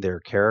about their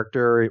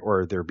character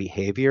or their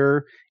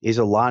behavior is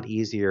a lot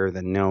easier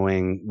than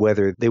knowing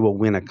whether they will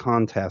win a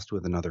contest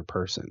with another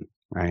person,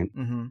 right?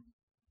 Mm-hmm.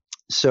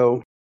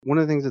 So one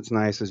of the things that's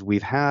nice is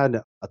we've had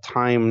a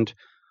timed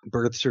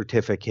birth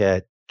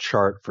certificate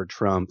chart for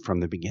Trump from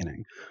the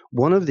beginning.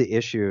 One of the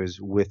issues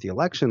with the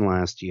election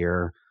last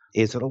year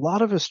is that a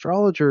lot of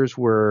astrologers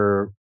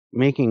were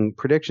making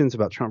predictions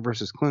about Trump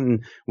versus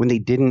Clinton when they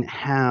didn't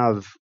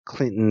have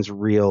Clinton's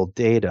real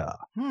data.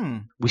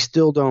 We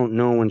still don't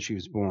know when she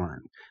was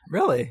born.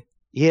 Really?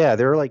 Yeah,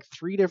 there are like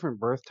 3 different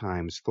birth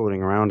times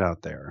floating around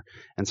out there.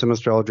 And some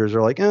astrologers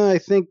are like,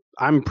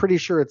 I'm pretty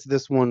sure it's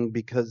this one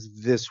because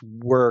this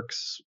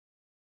works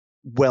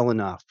well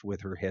enough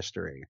with her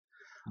history.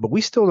 But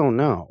we still don't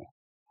know.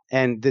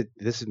 And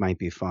this might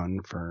be fun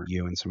for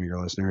you and some of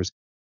your listeners.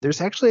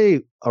 There's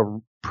actually a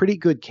pretty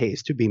good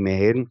case to be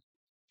made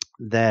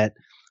that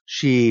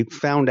she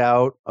found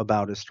out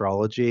about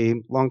astrology a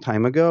long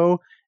time ago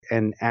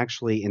and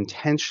actually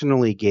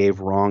intentionally gave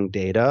wrong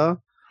data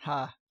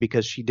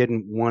because she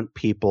didn't want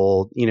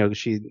people,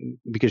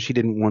 because she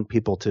didn't want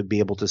people to be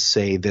able to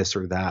say this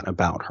or that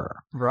about her.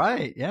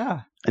 Right.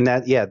 Yeah.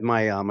 And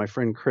my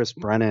friend Chris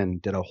Brennan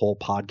did a whole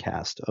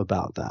podcast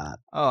about that.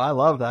 Oh, I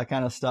love that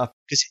kind of stuff.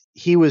 Because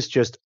he was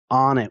just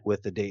on it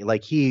with the data.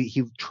 Like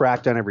he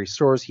tracked down every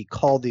source. He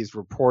called these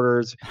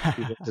reporters.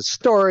 He did the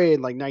story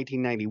in like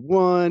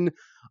 1991.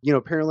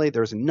 Apparently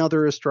there's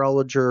another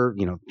astrologer,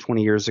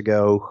 20 years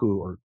ago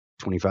or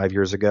 25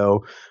 years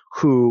ago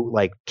who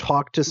like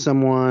talked to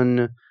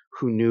someone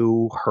who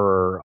knew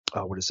her,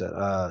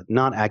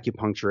 not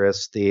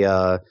acupuncturist,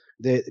 the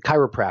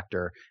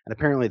chiropractor. And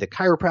apparently the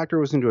chiropractor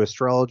was into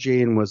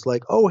astrology and was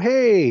like, oh,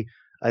 hey,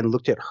 and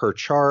looked at her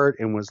chart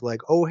and was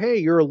like, oh, hey,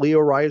 you're a Leo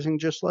rising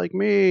just like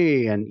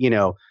me. And,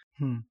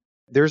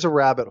 there's a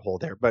rabbit hole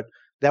there. But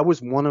that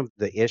was one of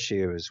the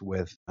issues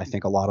with, I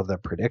think, a lot of the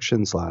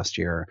predictions last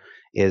year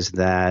is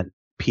that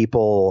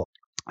a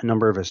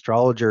number of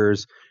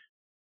astrologers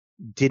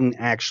didn't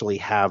actually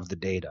have the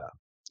data.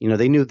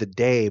 They knew the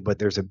day, but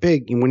there's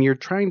when you're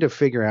trying to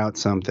figure out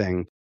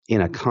something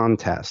in a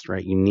contest,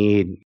 right, you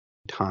need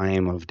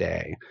time of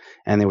day.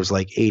 And there was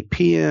like 8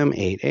 p.m.,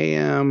 8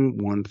 a.m.,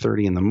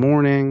 1:30 in the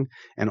morning,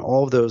 and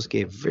all of those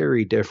gave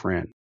very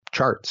different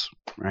charts,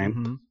 right?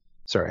 Mm-hmm.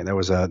 Sorry, that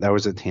was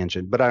a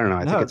tangent, but I don't know.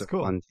 I think it's a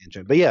cool fun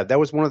tangent. But yeah, that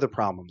was one of the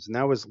problems. And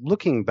that was,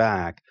 looking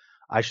back,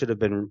 I should have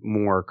been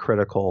more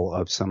critical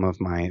of some of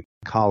my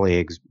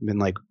colleagues, been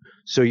like,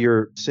 so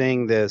you're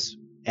saying this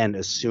and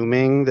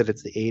assuming that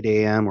it's the 8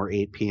 a.m. or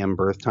 8 p.m.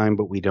 birth time,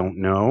 but we don't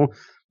know.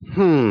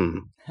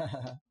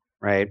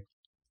 Right?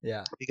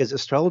 Yeah. Because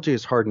astrology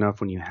is hard enough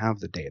when you have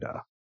the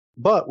data.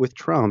 But with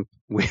Trump,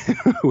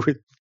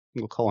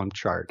 we'll call him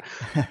Chart.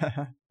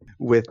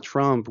 With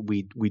Trump,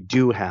 we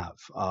do have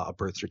a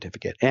birth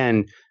certificate.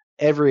 And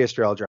every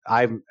astrologer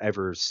I've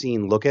ever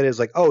seen look at it is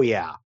like, oh,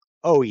 yeah.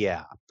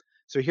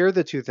 So here are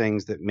the 2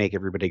 things that make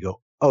everybody go,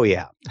 oh,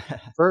 yeah.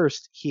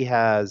 First, he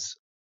has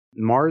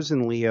Mars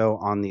and Leo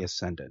on the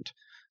ascendant.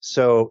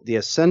 So the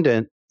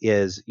ascendant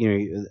is,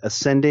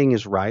 ascending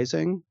is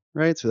rising,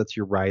 right? So that's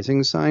your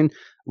rising sign.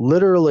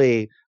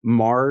 Literally,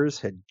 Mars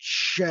had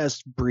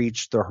just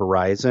breached the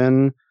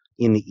horizon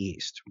in the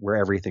east where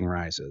everything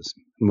rises,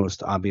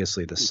 most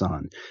obviously the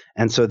sun.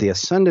 And so the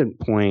ascendant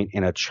point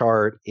in a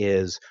chart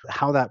is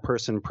how that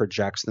person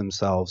projects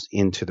themselves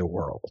into the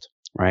world.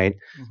 Right.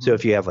 Mm-hmm. So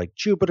if you have like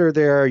Jupiter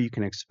there, you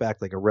can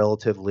expect like a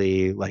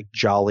relatively like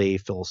jolly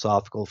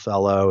philosophical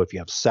fellow. If you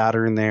have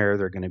Saturn there,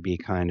 they're going to be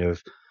kind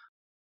of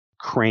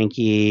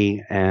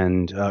cranky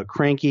and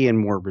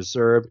more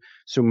reserved.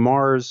 So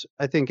Mars,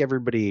 I think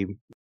everybody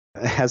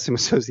has some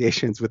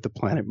associations with the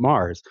planet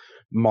Mars.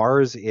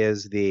 Mars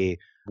is the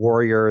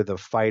warrior, the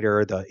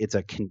fighter,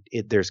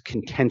 there's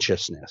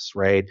contentiousness,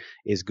 right?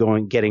 Is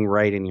getting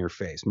right in your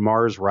face.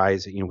 Mars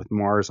rising, with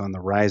Mars on the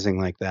rising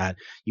like that,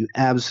 you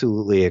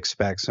absolutely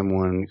expect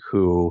someone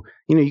who,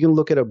 you can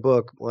look at a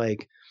book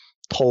like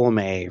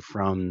Ptolemy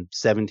from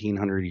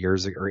 1700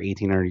 years ago or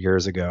 1800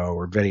 years ago,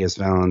 or Vedius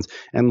Valens,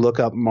 and look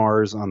up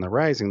Mars on the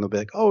rising. They'll be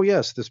like, oh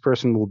yes, this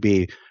person will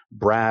be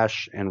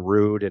brash and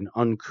rude and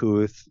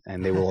uncouth,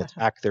 and they will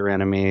attack their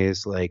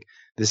enemies. Like,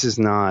 this is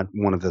not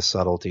one of the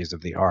subtleties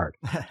of the art.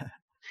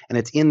 And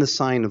it's in the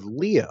sign of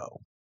Leo.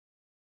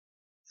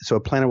 So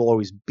a planet will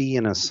always be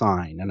in a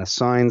sign, and a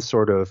sign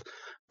sort of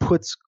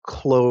puts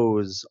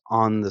clothes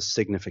on the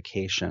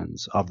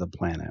significations of the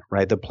planet,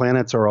 right? The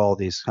planets are all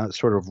these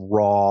sort of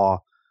raw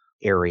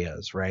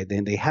areas, right?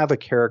 They have a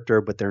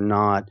character, but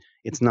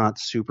it's not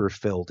super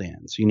filled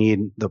in. So you need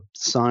the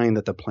sign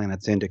that the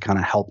planet's in to kind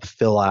of help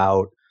fill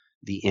out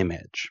the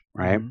image,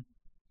 right? Mm-hmm.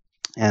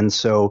 And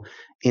so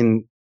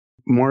in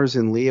Mars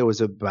in Leo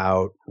is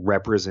about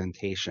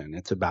representation.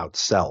 It's about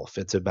self.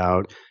 It's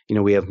about,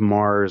 we have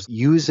Mars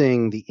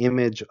using the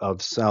image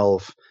of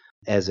self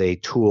as a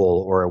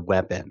tool or a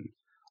weapon.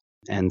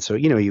 And so,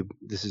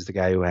 this is the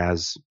guy who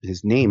has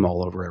his name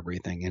all over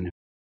everything. And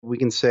we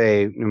can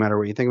say, no matter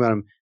what you think about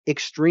him,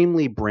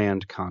 extremely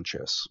brand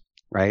conscious,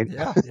 right?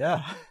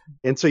 Yeah.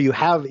 And so you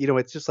have,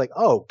 it's just like,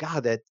 oh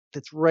God,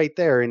 that's right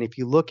there. And if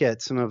you look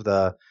at some of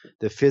the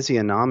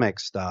physiognomic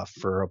stuff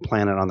for a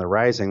planet on the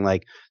rising,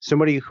 like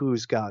somebody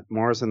who's got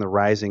Mars on the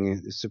rising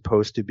is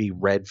supposed to be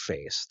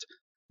red-faced.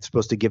 It's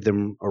supposed to give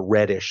them a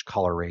reddish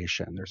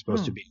coloration. They're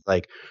supposed to be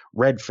like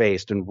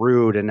red-faced and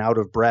rude and out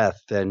of breath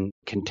and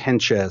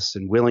contentious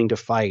and willing to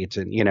fight.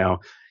 And,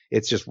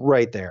 It's just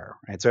right there.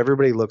 Right. So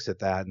everybody looks at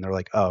that and they're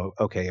like, oh,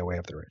 okay, yeah, we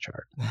have the right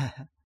chart.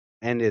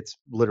 And it's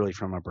literally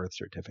from a birth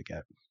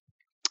certificate.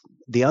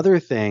 The other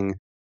thing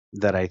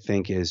that I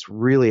think is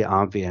really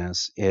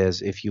obvious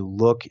is if you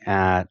look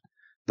at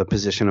the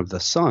position of the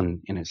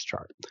sun in his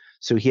chart.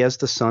 So he has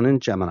the sun in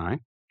Gemini,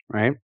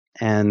 right?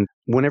 And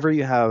whenever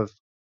you have,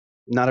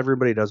 not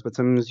everybody does, but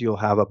sometimes you'll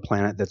have a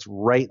planet that's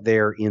right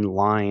there in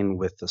line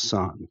with the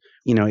sun.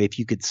 You know, if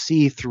you could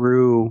see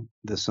through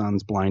the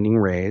sun's blinding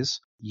rays,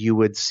 you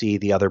would see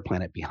the other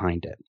planet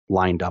behind it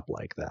lined up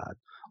like that,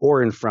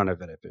 or in front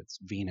of it if it's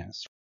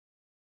Venus.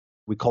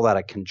 We call that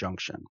a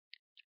conjunction.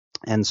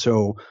 And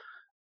so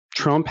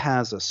Trump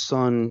has a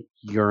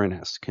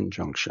Sun-Uranus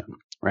conjunction,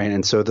 right?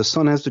 And so the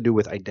sun has to do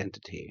with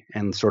identity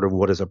and sort of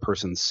what is a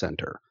person's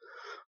center.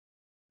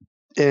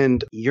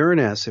 And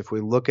Uranus, if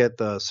we look at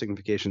the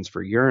significations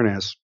for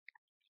Uranus,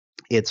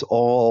 it's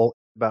all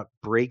about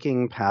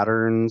breaking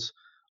patterns,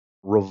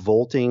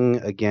 revolting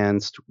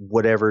against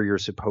whatever you're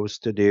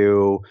supposed to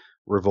do,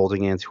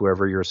 revolting against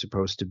whoever you're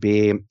supposed to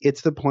be.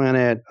 It's the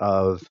planet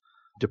of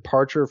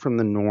departure from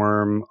the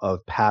norm,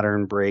 of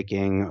pattern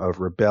breaking, of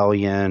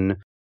rebellion.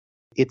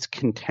 It's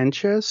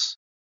contentious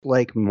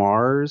like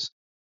Mars,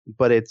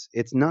 but it's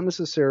not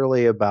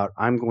necessarily about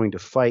I'm going to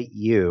fight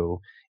you.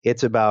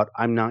 It's about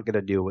I'm not going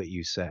to do what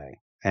you say,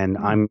 and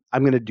I'm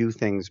going to do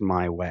things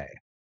my way.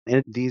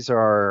 And these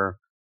are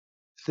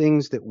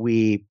things that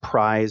we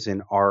prize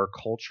in our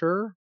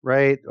culture,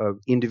 right? Of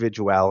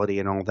individuality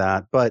and all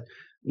that. But,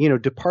 you know,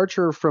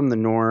 departure from the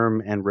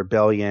norm and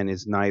rebellion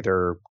is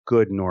neither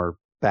good nor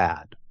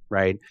bad,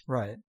 right?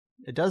 Right.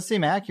 It does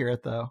seem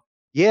accurate, though.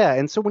 Yeah,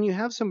 and so when you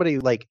have somebody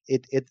like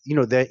it, you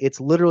know, it's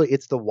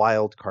the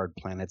wild card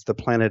planet. It's the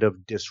planet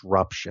of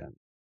disruption.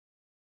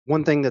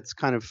 One thing that's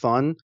kind of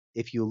fun,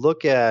 if you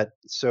look at,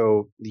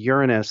 so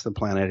Uranus, the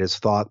planet, is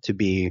thought to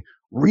be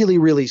really,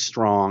 really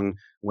strong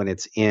when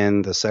it's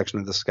in the section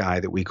of the sky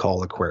that we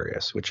call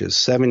Aquarius, which is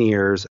 7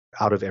 years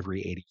out of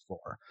every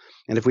 84.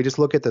 And if we just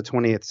look at the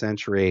 20th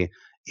century,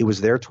 it was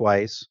there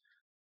twice.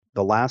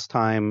 The last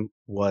time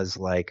was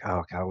like,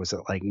 oh God, was it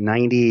like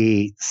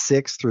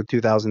 96 through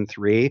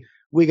 2003?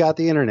 We got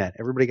the internet.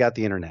 Everybody got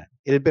the internet.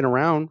 It had been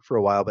around for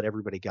a while, but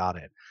everybody got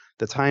it.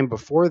 The time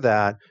before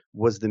that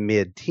was the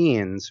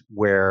mid-teens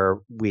where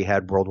we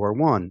had World War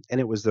I, and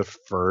it was the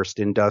first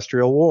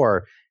industrial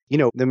war. You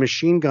know, the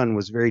machine gun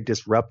was very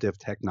disruptive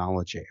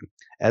technology,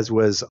 as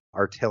was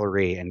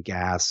artillery and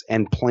gas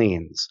and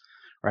planes,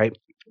 right?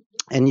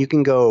 And you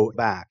can go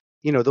back.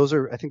 You know,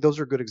 I think those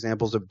are good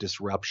examples of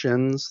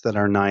disruptions that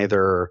are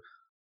neither,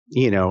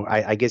 you know,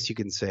 I guess you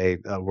can say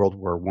World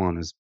War I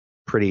is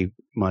pretty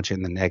much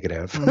in the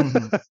negative.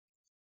 Mm-hmm.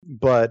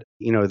 But,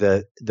 you know,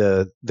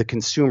 the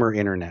consumer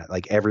internet,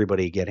 like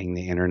everybody getting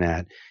the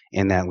internet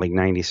in that like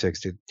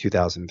 96 to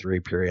 2003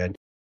 period,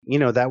 you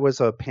know, that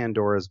was a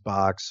Pandora's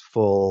box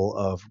full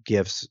of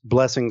gifts,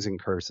 blessings and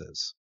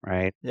curses,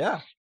 right? Yeah.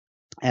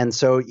 And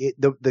so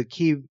the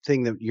key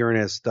thing that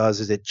Uranus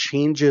does is it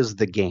changes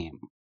the game.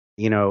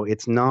 You know,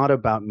 it's not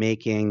about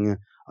making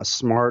a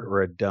smart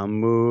or a dumb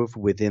move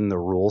within the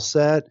rule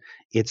set.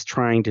 It's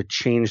trying to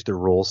change the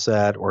rule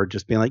set or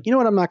just being like, you know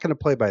what, I'm not going to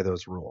play by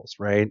those rules,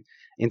 right?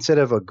 Instead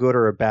of a good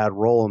or a bad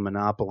roll in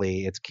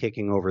Monopoly, it's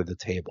kicking over the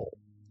table,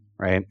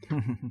 right?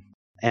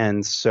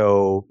 And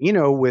so, you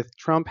know, with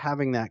Trump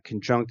having that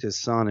conjunct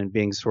his sun and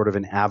being sort of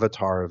an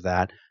avatar of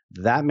that,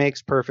 that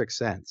makes perfect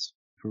sense.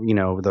 You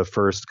know, the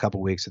first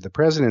couple weeks of the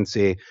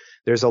presidency,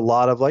 there's a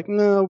lot of like,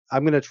 no,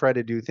 I'm going to try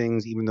to do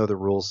things even though the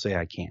rules say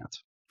I can't.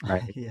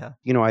 Right. Yeah.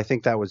 You know, I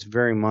think that was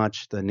very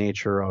much the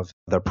nature of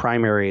the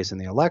primaries and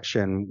the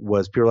election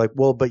was people like,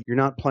 well, but you're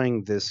not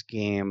playing this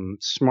game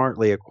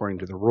smartly according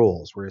to the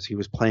rules, whereas he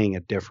was playing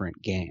a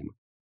different game.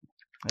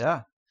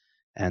 Yeah.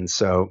 And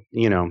so,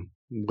 you know,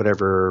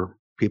 whatever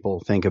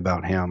people think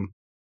about him,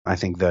 I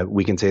think that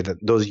we can say that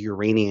those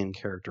Uranian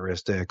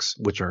characteristics,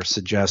 which are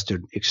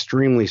suggested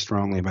extremely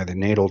strongly by the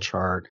natal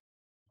chart,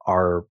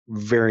 are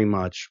very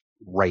much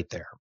right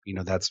there. You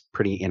know, that's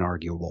pretty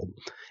inarguable.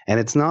 And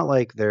it's not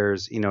like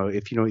there's, you know,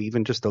 if you know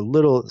even just a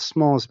little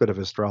smallest bit of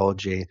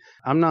astrology,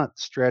 I'm not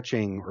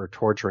stretching or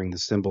torturing the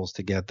symbols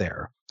to get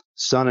there.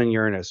 Sun and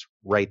Uranus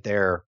right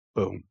there,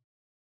 boom.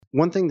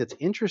 One thing that's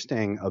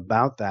interesting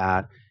about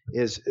that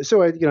is,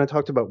 so I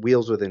talked about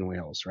wheels within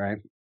wheels, right?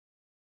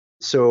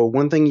 So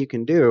one thing you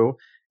can do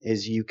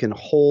is you can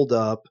hold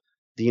up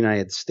the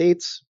United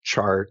States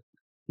chart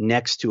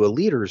next to a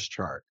leader's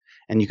chart,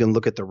 and you can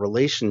look at the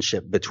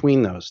relationship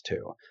between those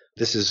two.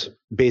 This is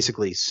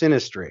basically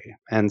synastry.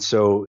 And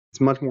so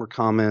it's much more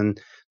common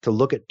to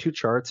look at two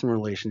charts in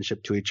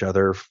relationship to each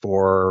other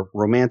for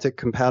romantic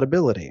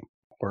compatibility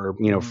or,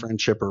 you know,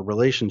 friendship or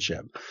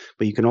relationship.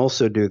 But you can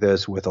also do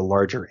this with a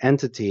larger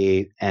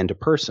entity and a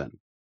person.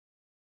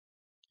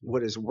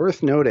 What is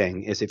worth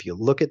noting is if you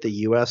look at the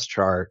U.S.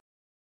 chart,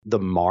 the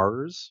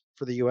Mars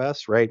for the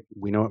U.S., right?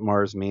 We know what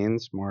Mars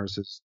means. Mars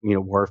is, you know,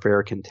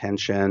 warfare,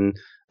 contention,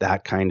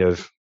 that kind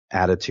of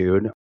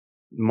attitude.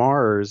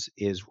 Mars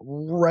is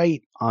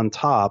right on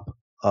top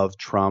of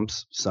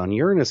Trump's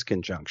Sun-Uranus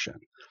conjunction.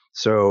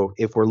 So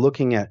if we're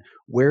looking at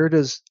where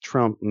does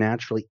Trump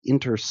naturally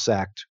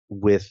intersect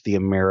with the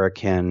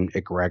American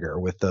egregor,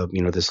 with the,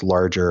 this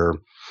larger,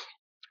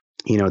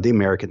 the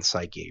American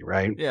psyche,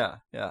 right? Yeah,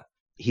 yeah.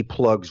 He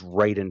plugs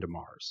right into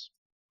Mars.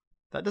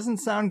 That doesn't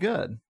sound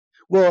good.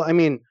 Well, I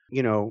mean,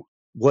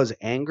 was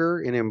anger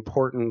an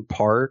important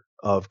part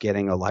of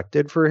getting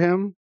elected for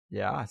him?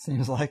 Yeah,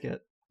 seems like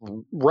it.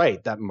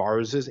 Right, that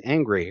Mars is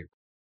angry.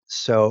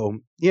 So,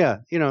 yeah,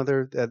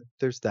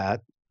 there's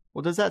that.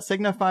 Well, does that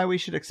signify we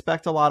should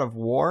expect a lot of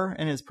war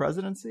in his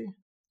presidency?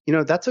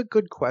 That's a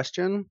good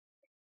question.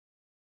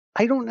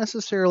 I don't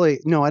necessarily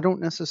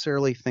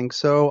think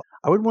so.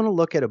 I would want to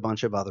look at a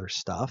bunch of other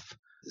stuff.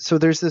 So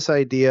there's this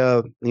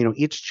idea,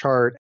 each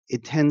chart,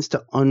 it tends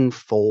to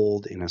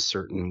unfold in a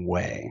certain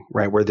way,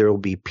 right? Where there will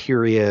be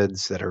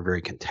periods that are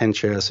very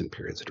contentious and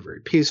periods that are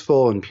very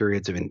peaceful and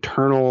periods of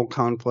internal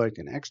conflict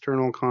and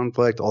external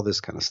conflict, all this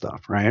kind of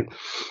stuff, right?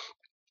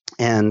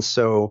 And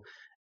so,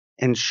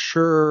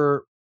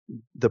 sure,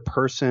 the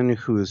person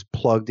who's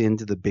plugged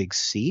into the big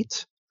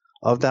seat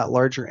of that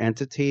larger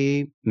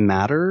entity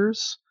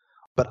matters.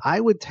 But I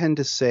would tend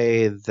to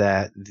say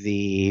that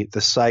the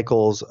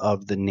cycles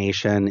of the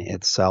nation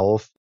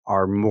itself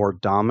are more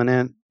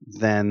dominant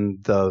than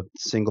the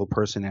single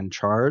person in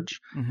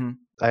charge. Mm-hmm.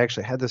 I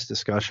actually had this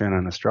discussion on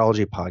an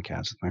astrology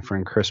podcast with my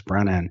friend Chris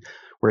Brennan,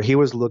 where he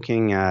was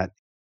looking at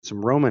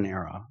some Roman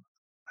era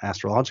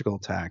astrological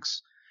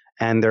texts,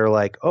 and they're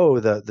like, oh,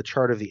 the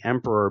chart of the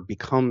emperor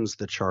becomes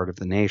the chart of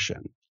the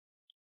nation.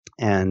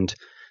 And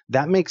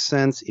that makes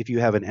sense if you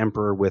have an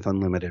emperor with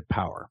unlimited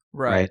power,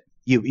 right?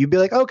 You'd be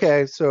like,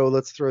 okay, so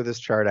let's throw this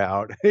chart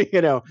out,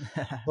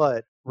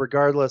 But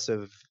regardless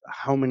of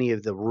how many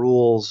of the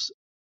rules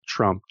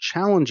Trump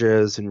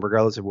challenges, and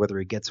regardless of whether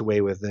he gets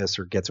away with this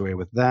or gets away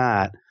with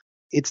that,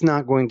 it's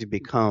not going to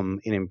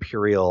become an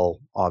imperial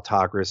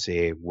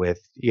autocracy with,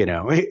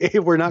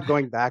 we're not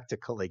going back to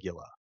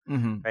Caligula,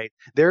 right?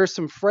 There are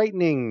some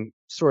frightening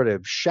sort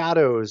of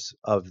shadows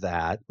of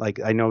that.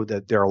 Like, I know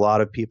that there are a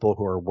lot of people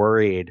who are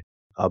worried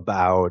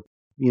about,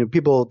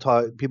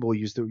 people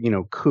use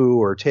the, coup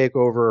or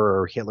takeover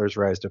or Hitler's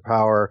rise to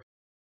power.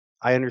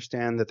 I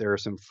understand that there are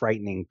some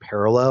frightening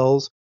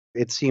parallels.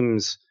 It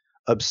seems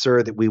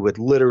absurd that we would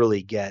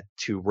literally get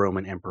to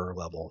Roman emperor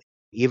level.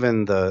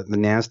 Even the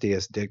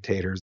nastiest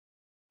dictators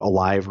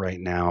alive right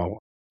now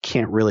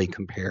can't really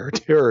compare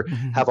to, or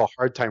have a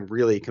hard time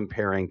really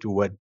comparing to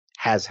what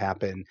has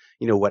happened,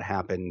 what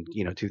happened,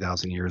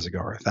 2,000 years ago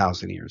or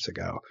 1,000 years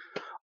ago.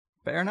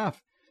 Fair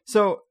enough.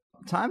 So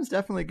time's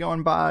definitely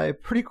going by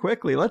pretty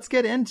quickly. Let's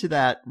get into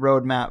that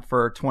roadmap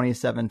for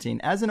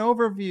 2017. As an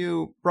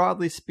overview,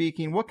 broadly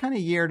speaking, what kind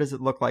of year does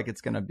it look like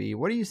it's going to be?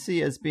 What do you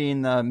see as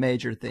being the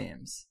major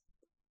themes?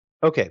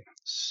 Okay,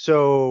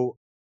 so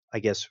I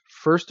guess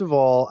first of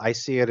all, I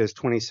see it as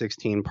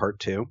 2016 part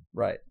 2.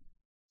 Right.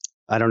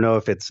 I don't know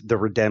if it's the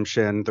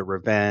redemption, the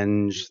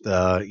revenge,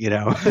 depends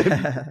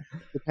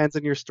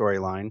on your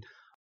storyline,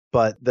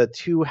 but the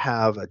two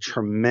have a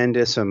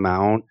tremendous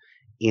amount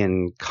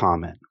in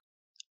common.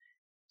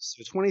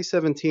 So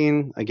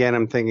 2017, again,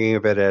 I'm thinking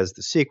of it as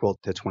the sequel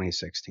to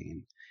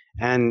 2016.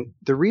 And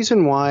the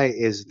reason why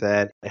is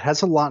that it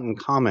has a lot in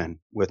common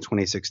with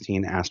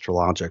 2016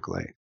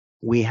 astrologically.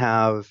 We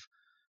have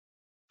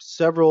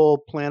several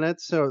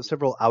planets, so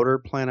several outer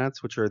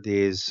planets, which are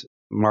these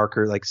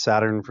markers, like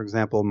Saturn, for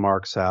example,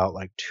 marks out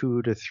like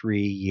 2 to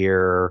 3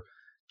 year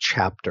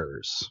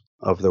chapters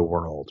of the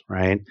world,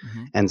 right?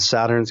 And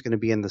Saturn's going to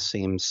be in the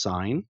same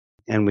sign.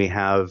 And we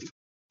have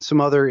some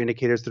other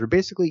indicators that are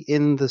basically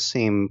in the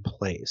same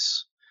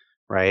place,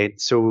 right?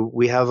 So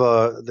we have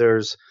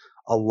there's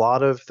a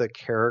lot of the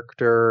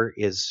character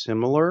is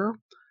similar.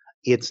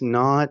 It's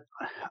not,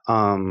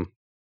 okay,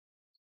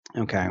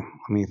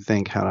 let me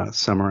think how to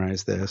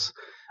summarize this.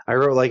 I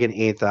wrote like an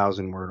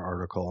 8,000 word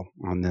article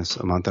on this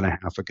a month and a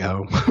half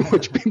ago,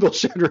 which people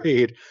should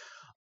read.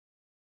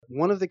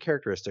 One of the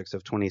characteristics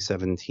of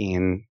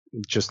 2017,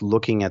 just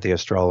looking at the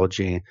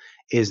astrology,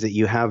 is that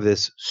you have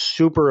this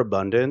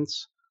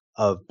superabundance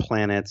of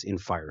planets in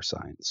fire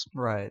signs.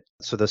 Right.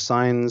 So the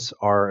signs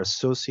are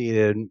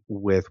associated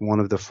with one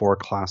of the 4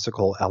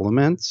 classical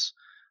elements.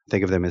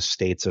 Think of them as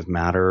states of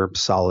matter,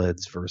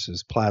 solids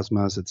versus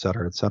plasmas, et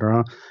cetera, et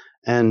cetera.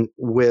 And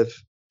with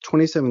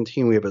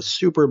 2017, we have a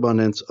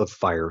superabundance of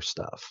fire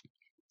stuff.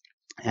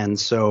 And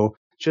so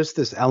just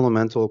this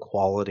elemental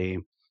quality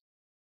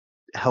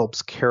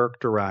helps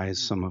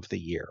characterize some of the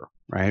year,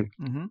 right?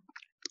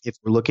 If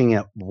we're looking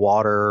at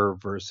water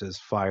versus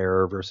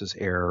fire versus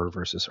air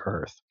versus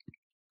earth.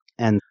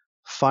 And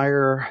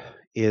fire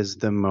is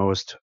the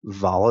most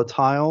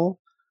volatile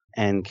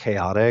and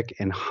chaotic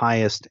and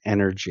highest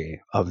energy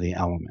of the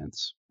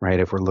elements, right?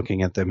 If we're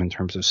looking at them in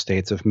terms of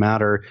states of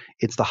matter,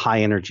 it's the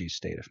high energy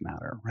state of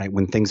matter, right?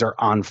 When things are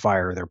on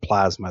fire, they're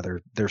plasma,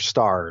 they're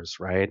stars,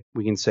 right?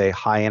 We can say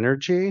high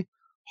energy,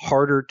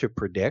 harder to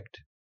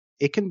predict.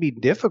 It can be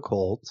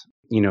difficult,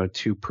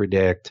 to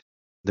predict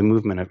the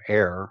movement of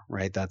air,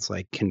 right? That's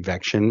like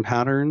convection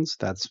patterns.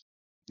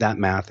 That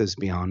math is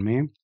beyond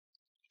me.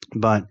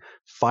 But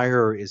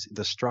fire is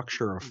the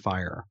structure of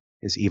fire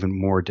is even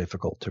more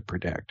difficult to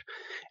predict.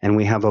 And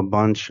we have a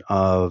bunch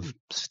of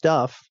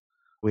stuff.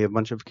 We have a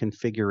bunch of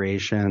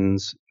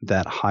configurations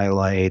that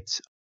highlight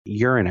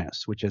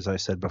Uranus, which, as I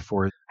said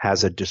before,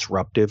 has a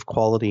disruptive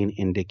quality and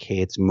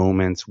indicates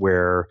moments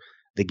where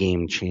the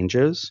game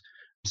changes.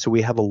 So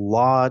we have a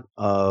lot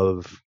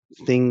of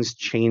things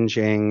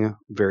changing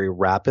very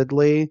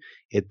rapidly,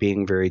 it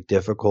being very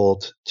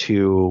difficult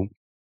to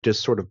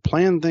just sort of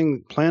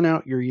plan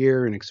out your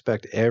year and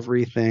expect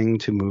everything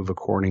to move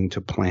according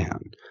to plan,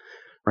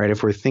 right?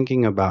 If we're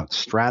thinking about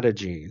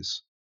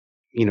strategies,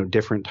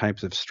 different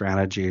types of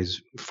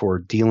strategies for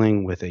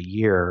dealing with a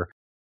year,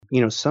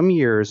 some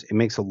years it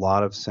makes a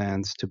lot of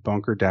sense to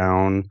bunker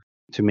down,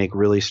 to make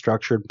really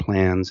structured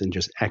plans and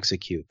just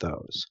execute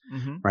those,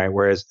 right?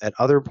 Whereas at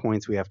other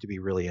points we have to be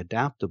really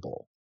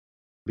adaptable,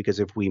 because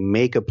if we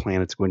make a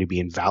plan, it's going to be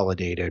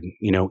invalidated,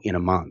 in a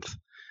month.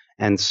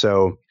 And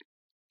so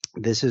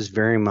this is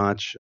very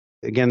much,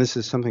 again, this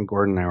is something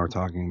Gordon and I were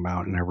talking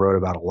about, and I wrote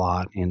about a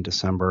lot in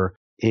December,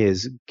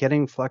 is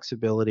getting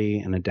flexibility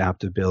and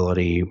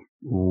adaptability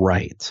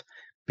right.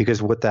 Because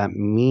what that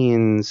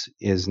means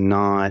is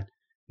not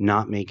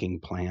making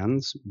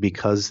plans,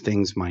 because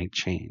things might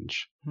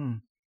change.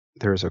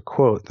 There's a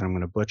quote that I'm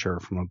going to butcher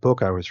from a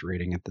book I was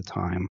reading at the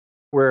time,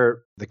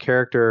 where the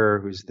character,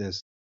 who's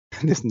this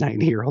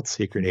 90-year-old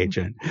secret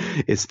agent,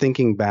 is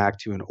thinking back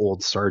to an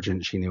old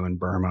sergeant she knew in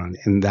Burma.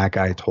 And that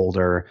guy told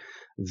her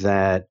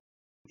that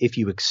if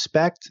you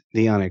expect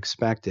the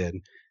unexpected,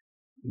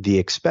 the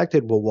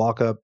expected will walk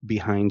up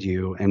behind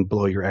you and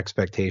blow your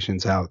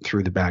expectations out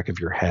through the back of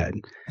your head.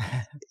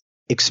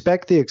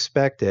 Expect the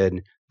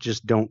expected,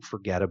 just don't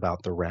forget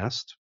about the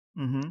rest.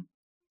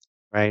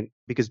 Right?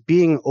 Because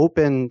being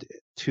open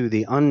to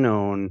the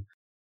unknown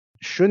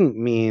shouldn't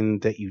mean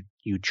that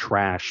you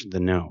trash the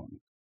known.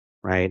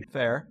 Right?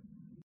 Fair.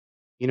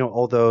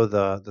 Although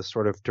the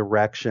sort of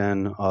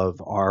direction of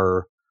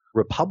our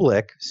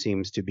republic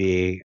seems to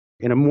be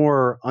in a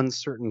more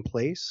uncertain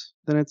place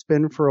than it's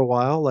been for a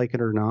while, like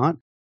it or not,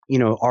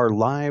 our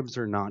lives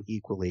are not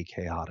equally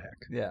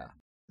chaotic. Yeah.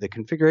 The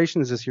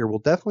configurations this year will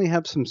definitely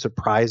have some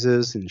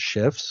surprises and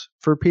shifts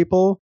for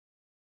people,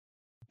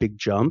 big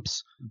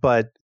jumps,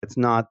 but it's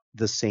not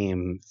the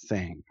same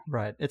thing.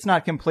 Right. It's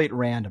not complete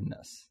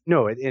randomness.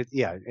 No,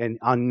 and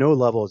on no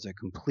level is it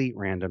complete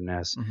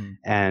randomness.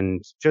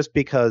 And just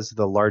because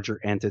the larger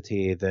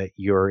entity that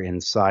you're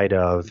inside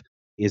of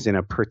is in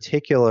a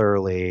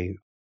particularly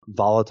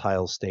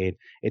volatile state,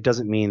 it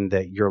doesn't mean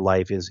that your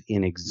life is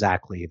in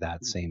exactly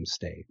that same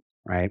state,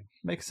 right?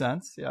 Makes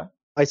sense, yeah.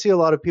 I see a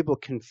lot of people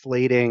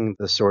conflating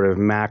the sort of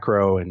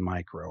macro and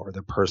micro, or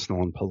the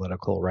personal and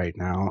political right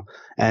now.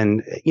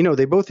 And,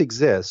 they both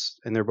exist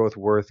and they're both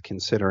worth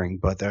considering,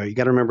 but you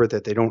got to remember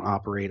that they don't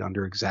operate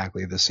under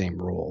exactly the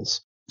same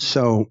rules.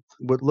 So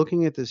what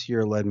looking at this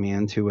year led me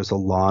into is a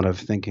lot of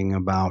thinking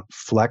about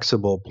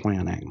flexible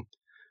planning,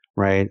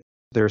 right?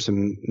 There's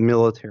some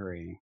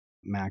military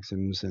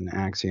maxims and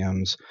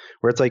axioms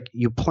where it's like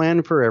you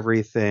plan for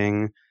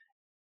everything,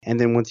 and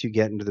then once you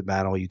get into the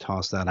battle, you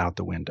toss that out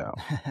the window,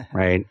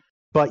 right?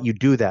 But you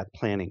do that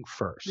planning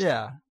first.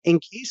 Yeah. In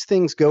case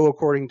things go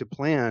according to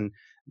plan,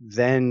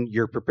 then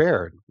you're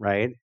prepared,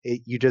 right?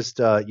 You just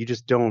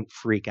don't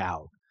freak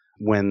out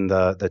when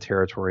the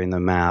territory and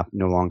the map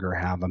no longer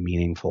have a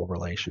meaningful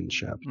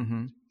relationship.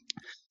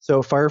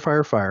 So fire.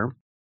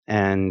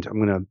 And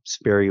I'm going to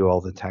spare you all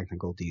the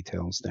technical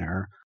details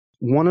there.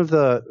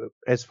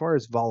 As far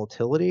as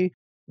volatility,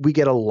 we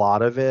get a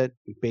lot of it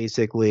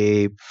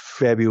basically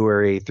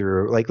February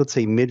through, like, let's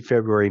say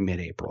mid-February,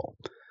 mid-April.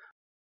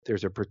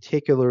 There's a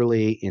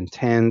particularly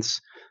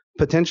intense,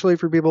 potentially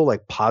for people,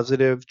 like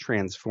positive,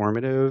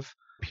 transformative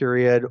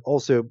period.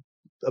 Also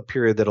a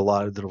period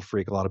that'll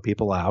freak a lot of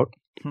people out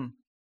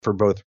for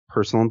both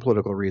personal and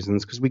political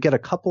reasons, because we get a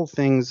couple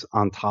things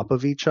on top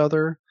of each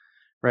other,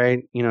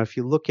 right? If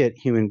you look at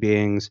human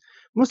beings,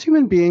 most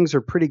human beings are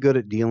pretty good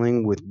at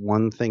dealing with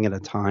one thing at a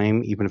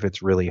time, even if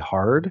it's really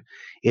hard.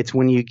 It's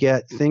when you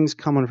get things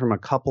coming from a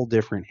couple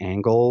different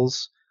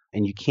angles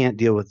and you can't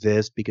deal with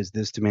this because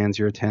this demands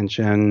your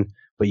attention,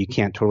 but you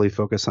can't totally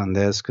focus on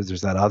this because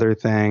there's that other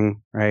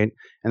thing, right?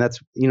 And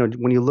that's,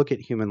 when you look at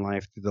human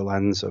life through the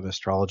lens of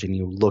astrology and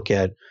you look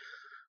at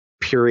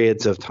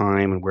periods of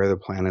time and where the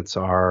planets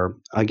are,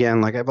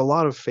 again, like, I have a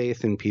lot of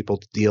faith in people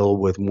to deal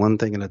with one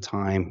thing at a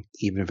time,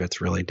 even if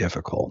it's really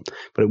difficult.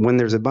 But when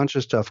there's a bunch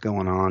of stuff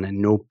going on and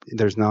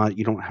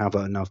you don't have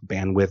enough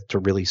bandwidth to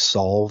really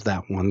solve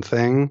that one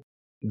thing,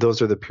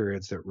 those are the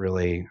periods that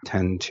really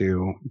tend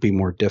to be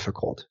more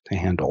difficult to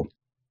handle.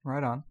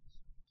 Right on.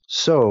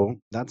 So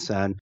that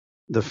said,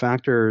 the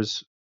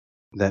factors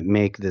that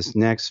make this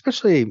next,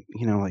 especially,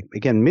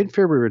 again,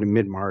 mid-February to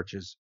mid-March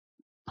is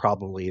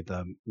probably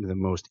the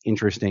most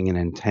interesting and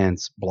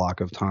intense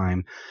block of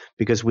time,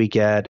 because we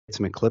get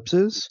some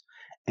eclipses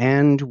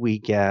and we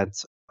get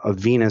a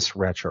Venus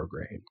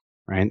retrograde,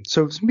 right?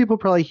 So some people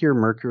probably hear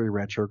Mercury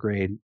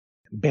retrograde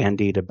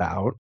bandied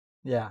about.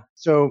 Yeah.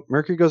 So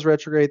Mercury goes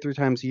retrograde 3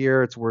 times a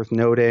year. It's worth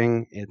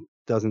noting. It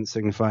doesn't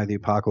signify the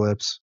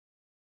apocalypse.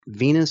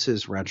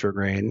 Venus's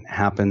retrograde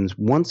happens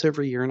once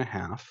every year and a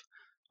half,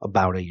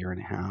 about a year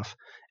and a half.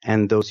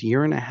 And those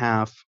year and a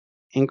half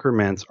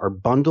increments are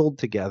bundled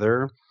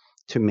together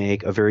to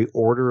make a very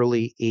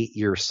orderly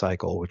 8-year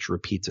cycle, which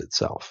repeats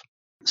itself.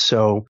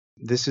 So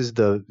this is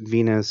the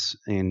Venus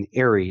in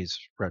Aries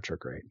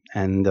retrograde.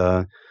 And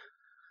the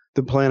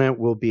planet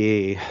will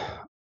be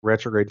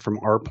retrograde from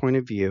our point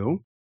of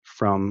view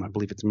from, I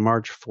believe it's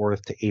March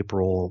 4th to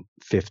April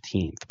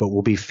 15th, but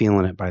we'll be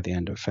feeling it by the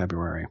end of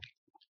February.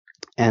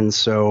 And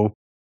so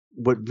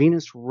what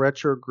Venus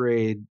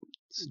retrogrades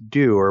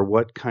do, or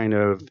what kind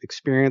of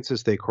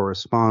experiences they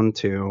correspond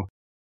to,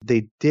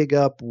 they dig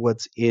up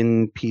what's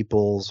in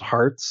people's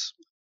hearts.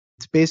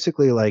 It's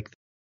basically like,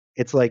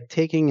 it's like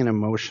taking an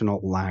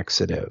emotional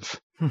laxative.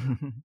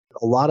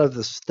 A lot of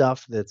the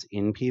stuff that's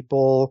in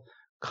people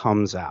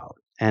comes out,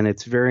 and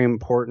it's very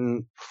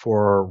important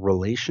for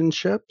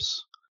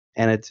relationships.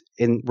 And it's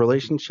in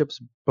relationships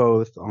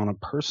both on a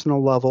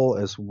personal level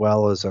as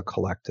well as a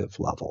collective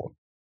level.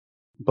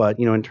 But,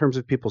 in terms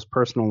of people's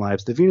personal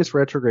lives, the Venus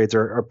retrogrades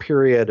are a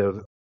period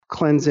of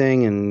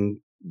cleansing and,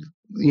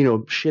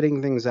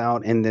 shitting things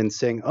out and then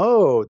saying,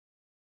 oh,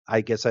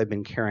 I guess I've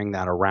been carrying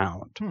that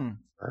around.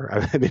 Or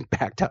I've been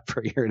backed up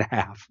for a year and a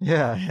half.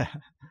 Yeah.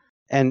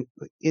 And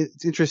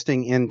it's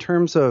interesting in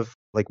terms of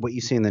like what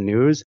you see in the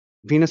news,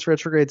 Venus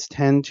retrogrades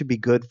tend to be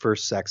good for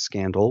sex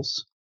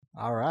scandals.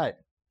 All right.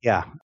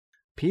 Yeah.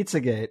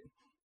 Pizzagate.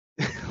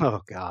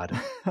 Oh, God.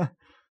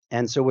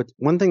 And so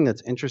one thing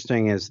that's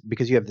interesting is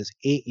because you have this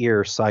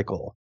 8-year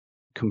cycle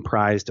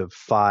comprised of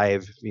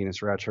 5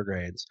 Venus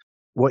retrogrades,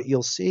 what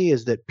you'll see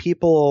is that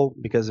people,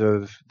 because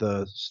of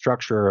the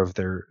structure of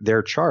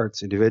their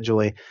charts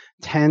individually,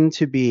 tend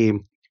to be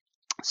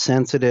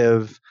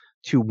sensitive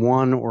to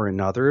one or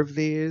another of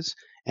these.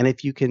 And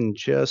if you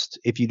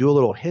do a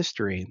little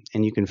history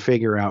and you can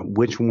figure out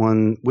which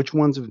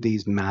ones of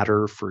these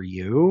matter for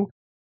you,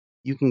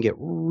 you can get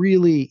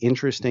really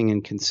interesting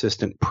and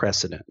consistent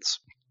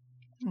precedents.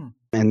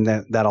 And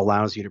that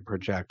allows you to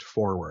project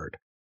forward.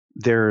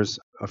 There's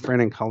a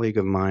friend and colleague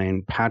of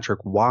mine,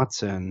 Patrick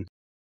Watson,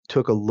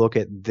 took a look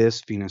at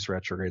this Venus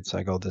retrograde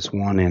cycle, this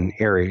one in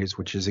Aries,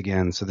 which is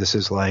again, so this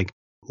is like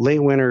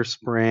late winter,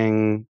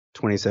 spring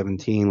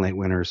 2017, late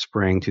winter,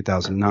 spring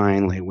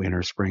 2009, late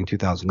winter, spring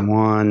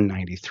 2001,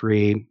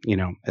 93,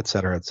 et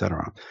cetera, et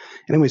cetera.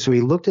 Anyway, so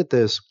he looked at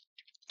this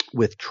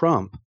with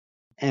Trump,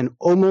 and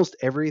almost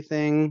every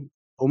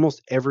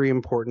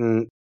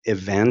important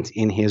event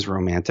in his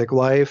romantic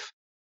life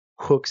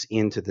hooks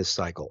into this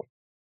cycle.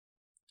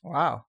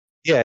 Wow.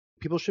 Yeah,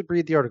 people should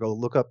read the article.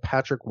 Look up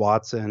Patrick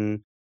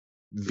Watson,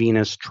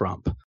 Venus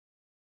Trump.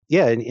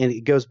 Yeah, and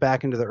it goes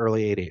back into the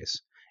early 80s.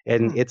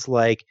 And it's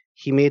like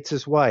he meets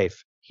his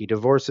wife, he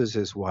divorces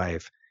his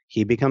wife,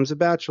 he becomes a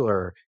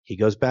bachelor, he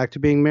goes back to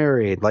being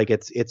married. Like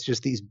it's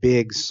just these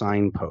big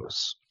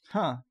signposts.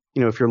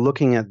 If you're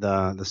looking at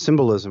the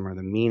symbolism or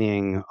the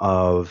meaning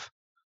of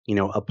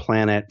a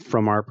planet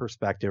from our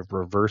perspective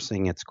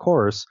reversing its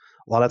course,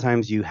 a lot of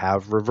times you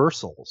have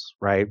reversals,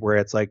 right? Where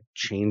it's like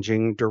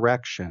changing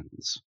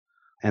directions.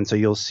 And so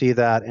you'll see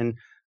that. And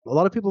a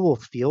lot of people will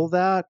feel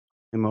that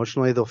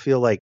emotionally. They'll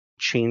feel like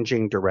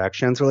changing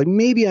directions. They're like,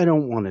 maybe I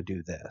don't want to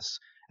do this.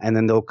 And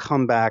then they'll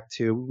come back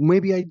to,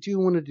 maybe I do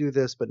want to do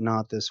this, but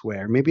not this way.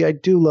 Or maybe I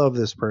do love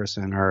this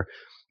person. Or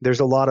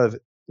there's a lot of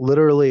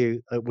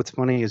literally, what's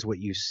funny is what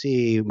you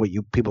see,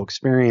 people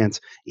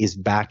experience is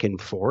back and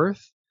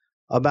forth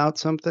about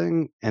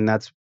something, and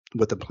that's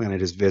what the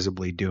planet is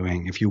visibly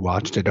doing. If you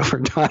watched it over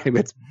time,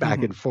 it's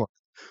back and forth,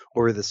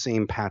 or the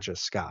same patch of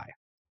sky.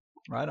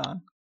 Right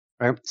on.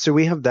 Right. So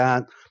we have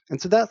that,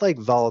 and so that like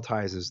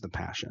volatilizes the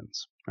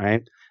passions,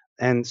 right?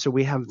 And so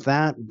we have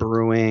that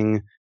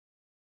brewing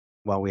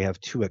while we have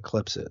 2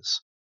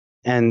 eclipses,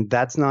 and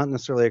that's not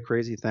necessarily a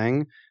crazy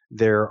thing.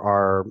 There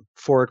are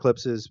 4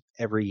 eclipses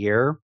every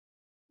year,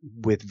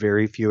 with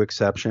very few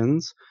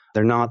exceptions.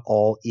 They're not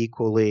all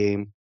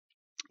equally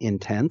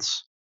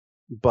intense,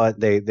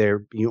 but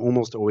you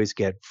almost always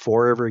get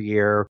 4 every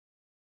year.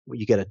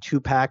 You get a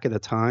 2-pack at a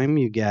time.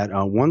 You get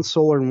 1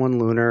 solar and 1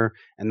 lunar,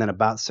 and then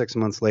about 6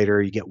 months later,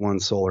 you get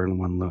 1 solar and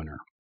 1 lunar,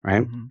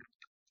 right? Mm-hmm.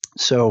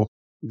 So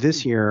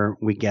this year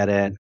we get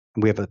it.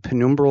 We have a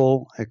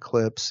penumbral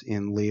eclipse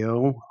in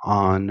Leo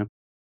on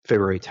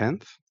February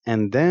 10th,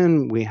 and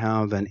then we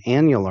have an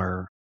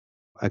annular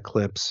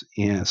eclipse,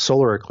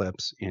 solar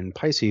eclipse in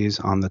Pisces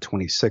on the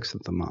 26th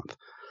of the month.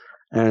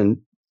 And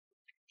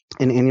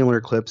an annular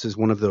eclipse is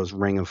one of those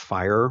ring of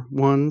fire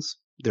ones.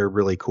 They're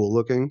really cool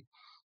looking.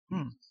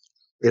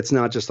 It's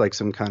not just like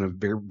some kind of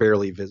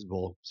barely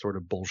visible sort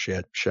of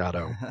bullshit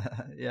shadow.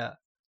 Yeah.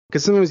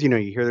 Because sometimes, you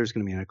hear there's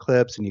going to be an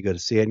eclipse and you go to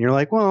see it and you're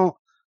like, well,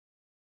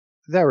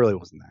 that really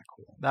wasn't that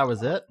cool. That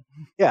was it?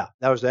 Yeah,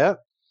 that was it.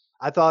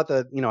 I thought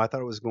that, I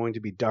thought it was going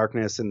to be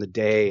darkness in the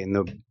day and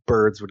the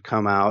birds would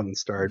come out and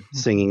start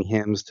singing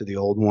hymns to the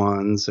old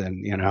ones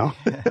and,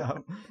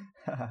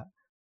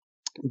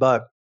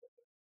 But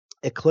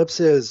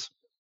eclipses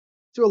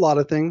do a lot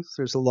of things.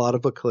 There's a lot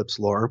of eclipse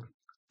lore.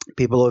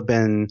 People have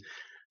been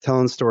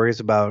telling stories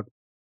about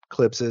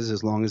eclipses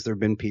as long as there have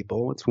been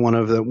people. It's one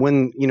of the,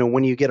 when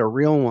you get a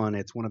real one,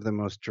 it's one of the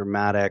most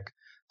dramatic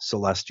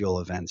celestial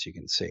events you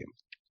can see.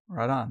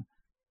 Right on.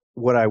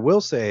 What I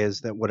will say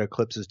is that what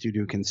eclipses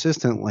do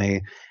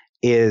consistently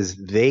is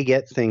they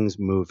get things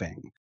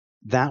moving.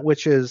 That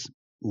which is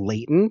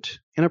latent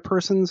in a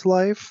person's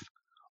life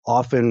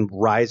often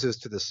rises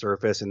to the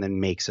surface and then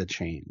makes a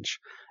change.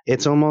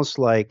 It's almost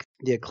like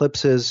the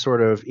eclipses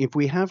sort of, if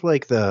we have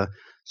like the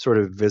sort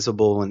of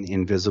visible and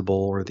invisible,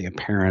 or the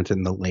apparent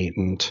and the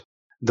latent,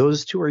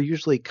 those two are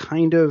usually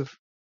kind of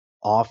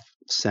off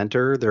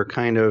center.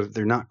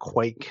 They're not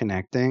quite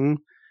connecting,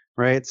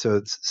 right?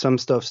 So some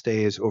stuff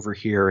stays over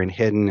here and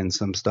hidden, and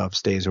some stuff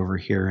stays over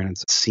here and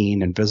it's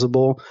seen and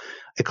visible.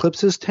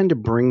 Eclipses tend to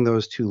bring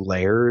those two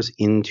layers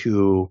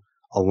into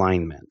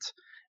alignment.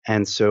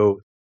 And so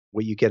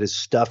what you get is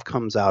stuff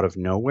comes out of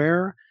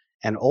nowhere,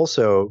 and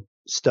also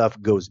stuff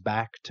goes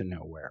back to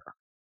nowhere.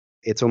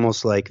 It's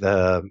almost like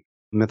the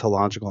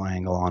mythological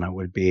angle on it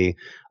would be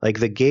like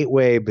the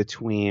gateway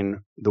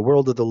between the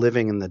world of the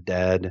living and the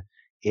dead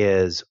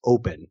is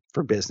open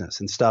for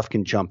business, and stuff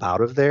can jump out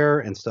of there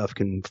and stuff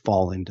can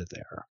fall into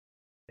there.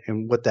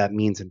 And what that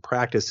means in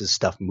practice is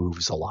stuff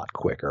moves a lot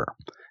quicker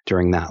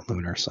during that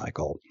lunar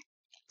cycle.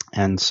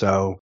 And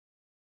so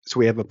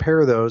we have a pair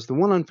of those. The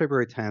one on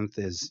February 10th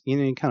is,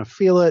 you kind of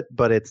feel it,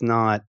 but it's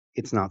not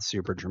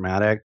super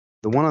dramatic.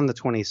 The one on the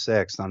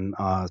 26th, on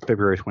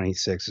February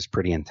 26th, is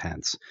pretty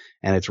intense.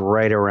 And it's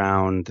right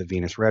around the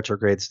Venus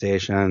retrograde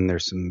station.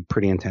 There's some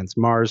pretty intense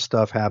Mars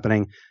stuff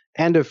happening.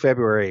 End of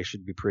February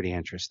should be pretty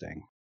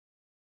interesting.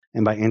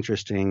 And by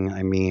interesting,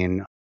 I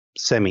mean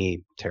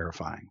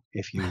semi-terrifying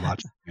if you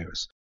watch the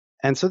news.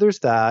 And so there's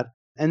that.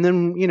 And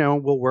then,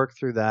 we'll work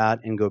through that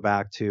and go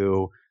back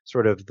to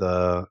sort of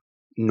the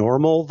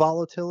normal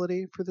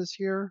volatility for this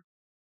year.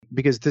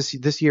 Because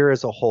this year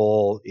as a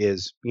whole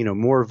is,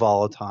 more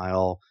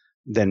volatile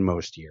than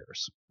most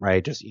years,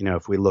 right? Just,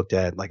 if we looked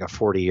at like a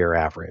 40-year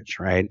average,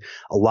 right?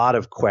 A lot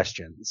of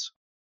questions.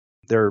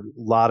 There are a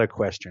lot of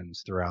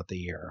questions throughout the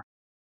year.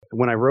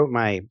 When I wrote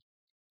my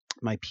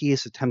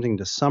piece attempting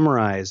to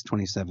summarize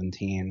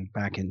 2017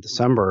 back in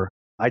December,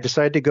 I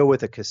decided to go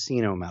with a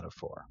casino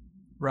metaphor.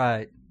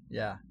 Right.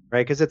 Yeah.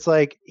 Right. Because it's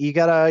like you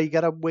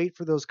gotta wait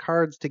for those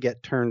cards to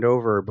get turned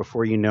over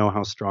before you know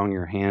how strong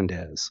your hand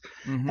is.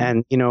 Mm-hmm.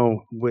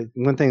 And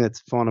one thing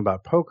that's fun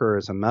about poker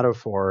as a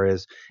metaphor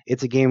is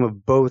it's a game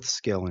of both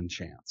skill and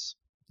chance.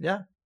 Yeah.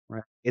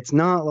 Right. It's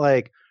not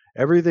like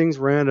everything's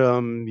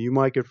random. You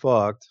might get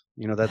fucked.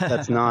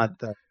 That's not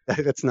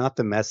that's not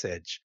the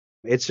message.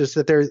 It's just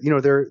that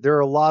there are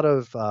a lot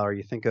of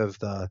you think of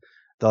the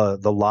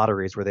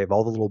lotteries where they have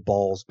all the little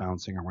balls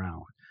bouncing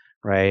around.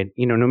 Right.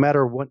 No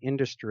matter what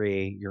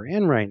industry you're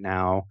in right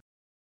now,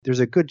 there's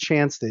a good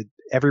chance that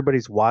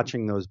everybody's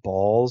watching those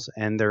balls,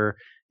 and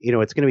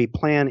it's going to be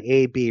plan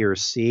A, B, or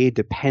C,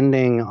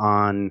 depending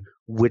on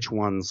which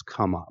ones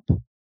come up.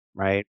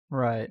 Right.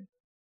 Right.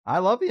 I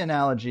love the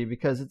analogy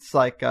because it's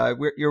like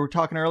you were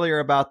talking earlier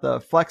about the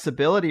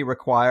flexibility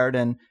required,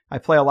 and I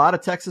play a lot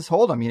of Texas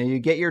Hold'em. You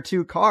get your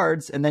two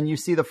cards and then you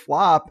see the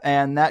flop,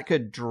 and that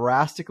could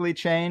drastically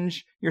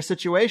change your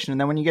situation.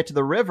 And then when you get to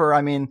the river,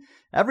 I mean,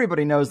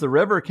 everybody knows the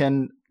river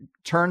can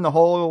turn the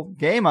whole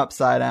game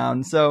upside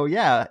down. So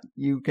yeah,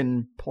 you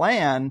can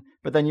plan,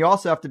 but then you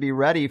also have to be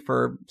ready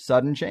for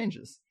sudden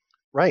changes.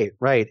 Right.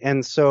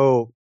 And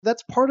so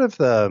that's part of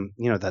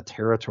the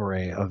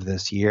territory of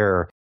this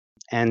year.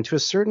 And to a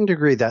certain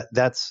degree,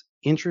 that's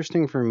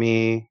interesting for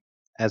me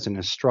as an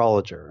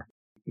astrologer,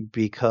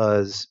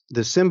 because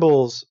the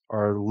symbols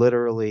are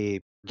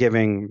literally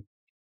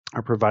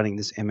providing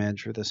this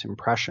image or this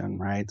impression,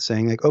 right?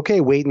 Saying like, okay,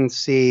 wait and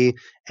see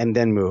and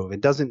then move. It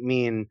doesn't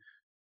mean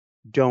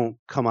don't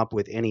come up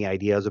with any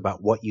ideas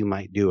about what you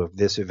might do if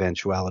this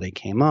eventuality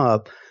came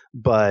up.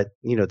 But,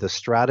 the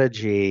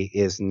strategy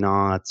is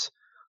not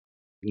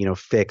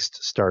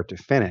fixed start to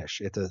finish.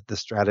 It's the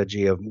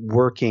strategy of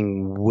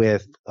working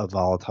with a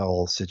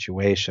volatile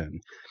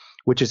situation,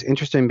 which is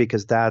interesting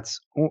because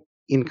that's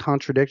in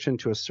contradiction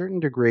to a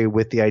certain degree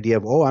with the idea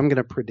of, I'm going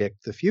to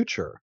predict the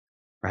future,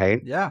 right?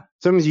 Yeah.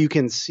 Sometimes you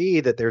can see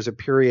that there's a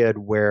period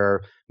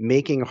where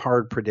making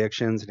hard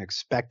predictions and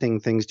expecting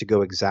things to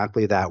go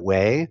exactly that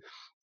way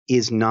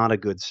is not a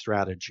good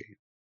strategy.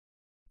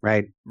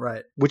 Right.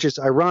 Right. Which is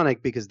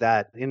ironic because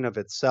that in and of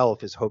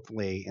itself is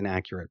hopefully an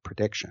accurate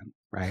prediction.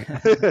 Right.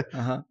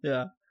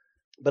 Yeah.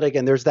 But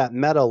again, there's that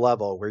meta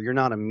level where you're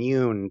not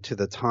immune to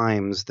the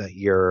times that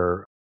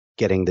you're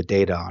getting the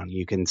data on.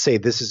 You can say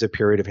this is a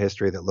period of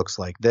history that looks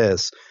like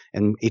this.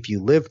 And if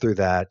you live through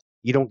that,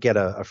 you don't get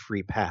a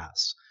free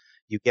pass.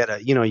 You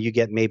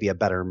get maybe a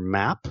better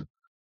map,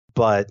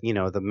 but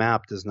the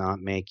map does not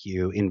make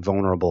you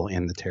invulnerable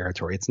in the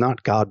territory. It's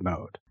not God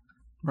mode.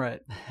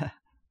 Right.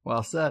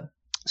 Well said.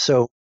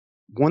 So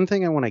one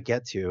thing I want to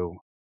get to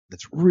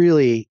that's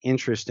really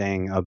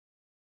interesting,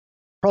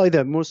 probably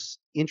the most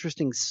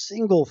interesting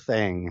single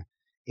thing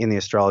in the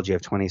astrology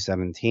of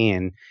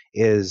 2017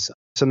 is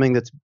something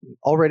that's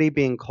already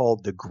being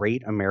called the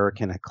Great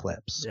American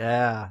Eclipse.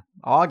 Yeah.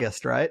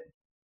 August, right?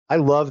 I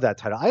love that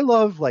title. I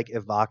love like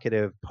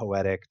evocative,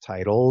 poetic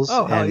titles.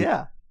 Oh, hell and,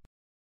 yeah.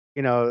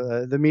 You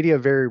know, the media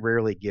very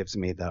rarely gives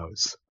me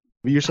those.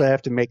 Usually I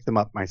have to make them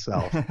up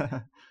myself.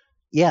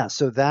 Yeah,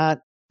 so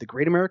the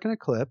Great American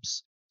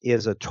Eclipse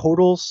is a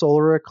total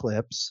solar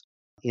eclipse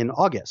in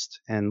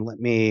August. And let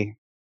me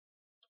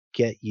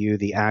get you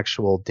the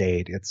actual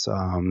date. It's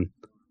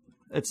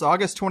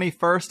August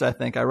 21st, I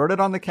think. I wrote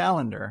it on the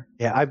calendar.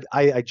 Yeah,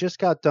 I just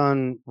got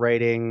done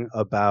writing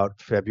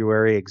about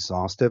February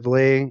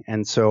exhaustively,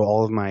 and so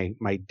all of my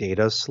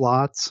data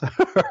slots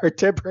are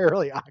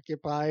temporarily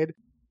occupied.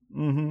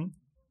 Mm-hmm.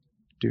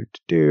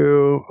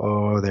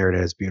 Oh, there it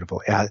is.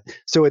 Beautiful. Yeah.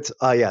 So it's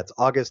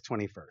August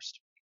 21st.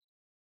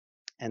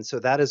 And so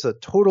that is a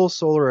total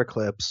solar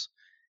eclipse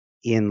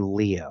in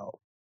Leo.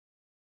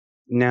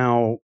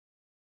 Now,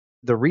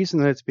 the reason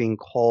that it's being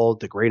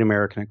called the Great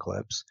American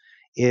Eclipse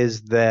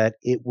is that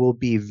it will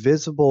be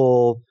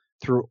visible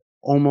through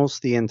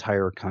almost the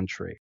entire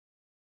country.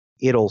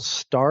 It'll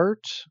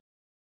start,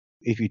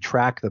 if you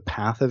track the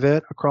path of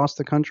it across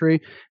the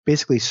country,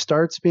 basically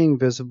starts being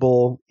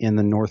visible in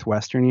the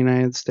northwestern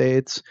United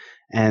States,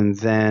 and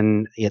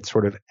then it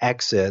sort of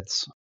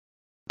exits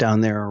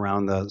down there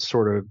around the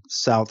sort of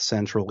south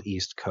central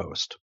east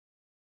coast.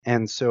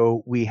 And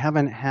so we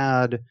haven't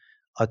had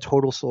a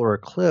total solar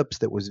eclipse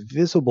that was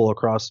visible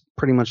across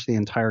pretty much the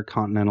entire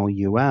continental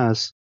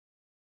U.S.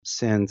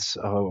 since,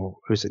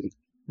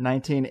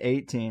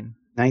 1918.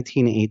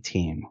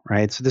 1918,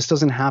 right? So this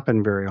doesn't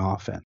happen very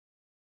often.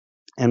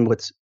 And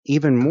what's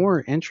even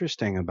more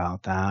interesting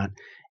about that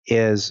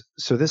is,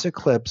 so this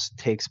eclipse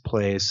takes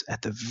place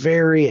at the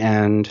very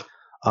end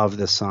of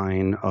the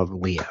sign of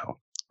Leo,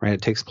 right?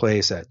 It takes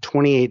place at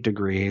 28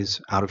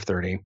 degrees out of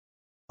 30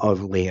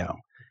 of Leo.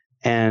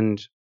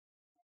 And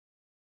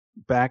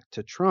back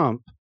to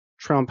Trump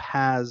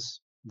has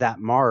that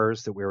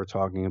Mars that we were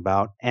talking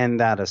about and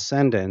that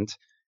ascendant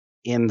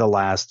in the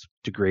last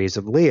degrees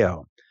of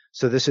Leo.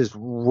 So this is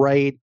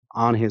right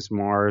on his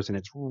Mars and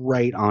it's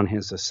right on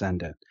his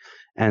ascendant.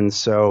 And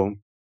so,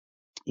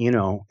 you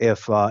know,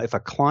 if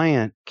a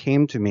client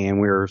came to me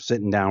and we were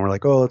sitting down, we're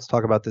like, oh, let's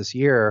talk about this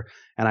year,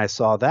 and I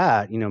saw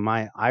that, you know,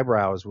 my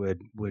eyebrows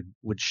would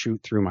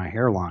shoot through my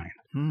hairline.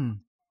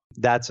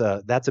 That's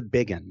a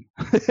big one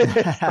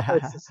as far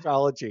as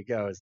astrology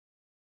goes.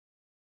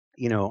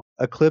 You know,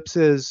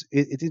 eclipses,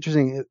 it's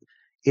interesting.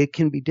 It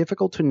can be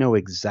difficult to know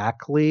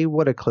exactly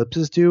what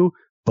eclipses do,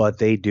 but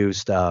they do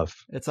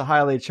stuff. It's a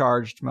highly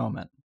charged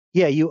moment.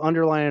 Yeah, you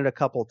underline it a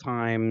couple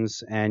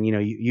times and, you know,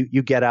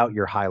 you get out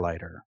your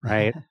highlighter,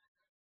 right?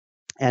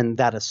 And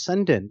that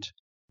ascendant,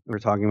 we're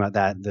talking about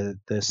that, the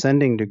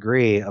ascending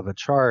degree of a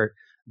chart,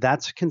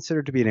 that's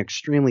considered to be an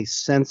extremely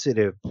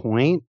sensitive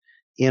point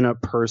in a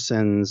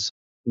person's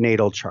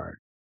natal chart.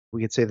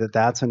 We could say that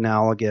that's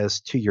analogous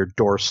to your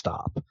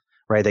doorstop,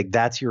 right? Like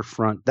that's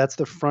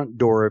the front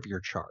door of your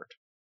chart,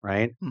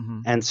 right?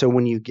 Mm-hmm. And so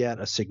when you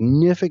get a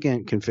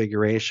significant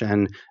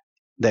configuration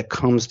that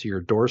comes to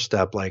your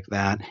doorstep like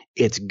that,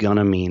 it's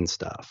gonna mean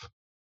stuff.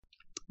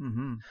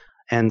 Mm-hmm.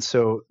 And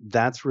so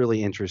that's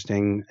really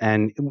interesting.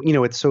 And, you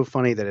know, it's so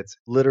funny that it's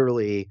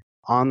literally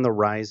on the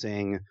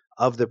rising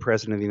of the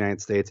President of the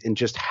United States and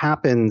just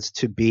happens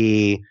to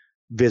be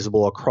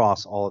visible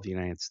across all of the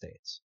United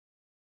States.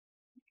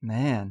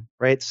 Man.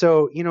 Right?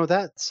 So, you know,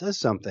 that says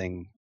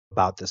something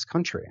about this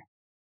country.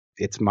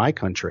 It's my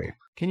country.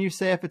 Can you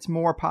say if it's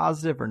more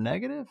positive or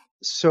negative?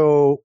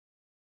 So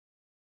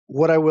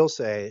what I will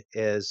say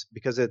is,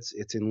 because it's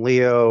in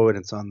Leo and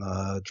it's on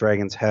the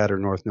dragon's head or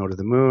north node of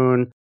the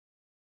moon,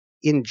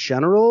 in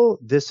general,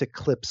 this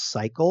eclipse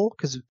cycle,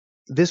 because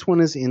this one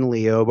is in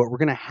Leo, but we're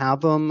going to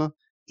have them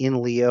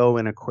in Leo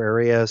and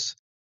Aquarius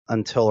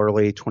until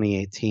early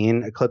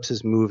 2018.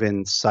 Eclipses move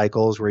in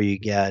cycles where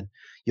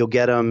you'll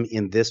get them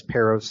in this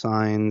pair of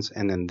signs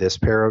and then this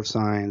pair of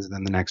signs and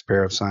then the next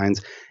pair of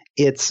signs.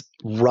 It's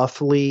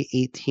roughly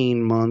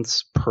 18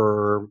 months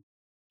per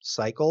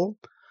cycle.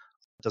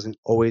 It doesn't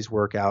always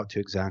work out to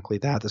exactly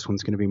that. This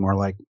one's going to be more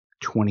like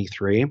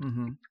 23.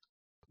 Mm-hmm.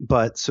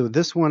 But so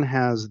this one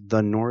has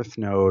the north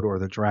node or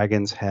the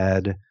dragon's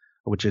head,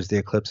 which is the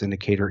eclipse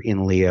indicator,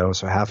 in Leo.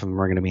 So half of them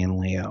are going to be in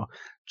Leo.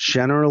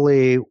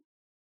 Generally,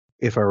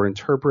 if I were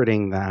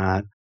interpreting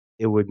that,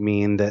 it would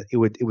mean that it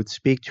would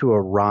speak to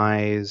a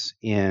rise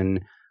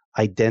in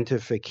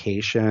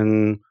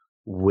identification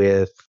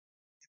with,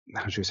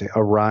 how should we say,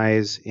 a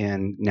rise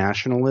in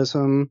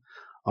nationalism,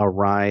 a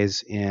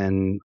rise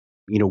in,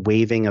 you know,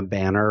 waving a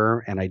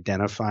banner and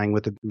identifying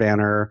with the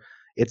banner.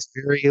 It's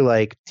very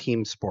like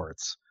team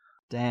sports.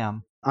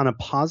 Damn. On a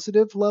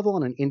positive level,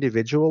 on an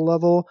individual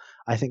level,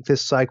 I think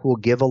this cycle will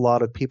give a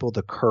lot of people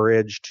the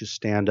courage to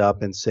stand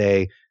up and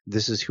say,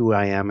 this is who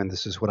I am and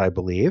this is what I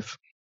believe.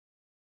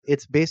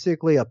 It's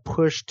basically a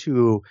push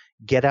to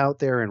get out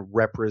there and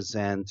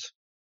represent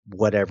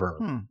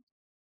whatever.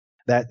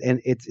 That,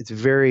 and it's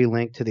very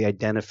linked to the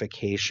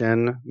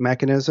identification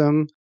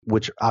mechanism,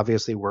 which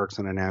obviously works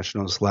on a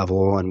nationalist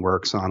level and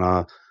works on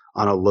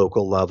a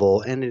local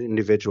level and an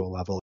individual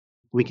level.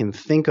 we can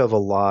think of a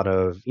lot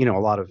of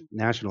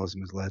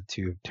nationalism has led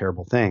to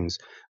terrible things,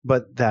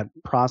 but that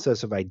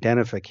process of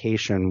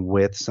identification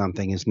with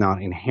something is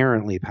not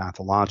inherently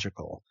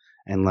pathological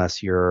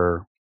unless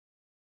you're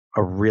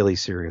a really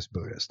serious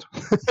Buddhist,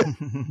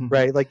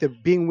 right? Like the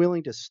being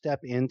willing to step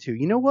into,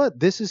 you know what,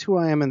 this is who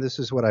I am and this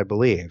is what I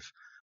believe.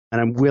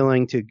 And I'm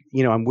willing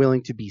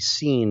to be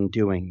seen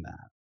doing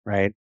that,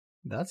 right?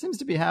 That seems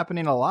to be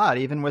happening a lot,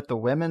 even with the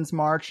Women's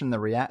March and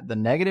the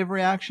negative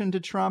reaction to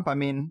Trump. I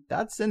mean,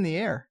 that's in the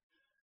air.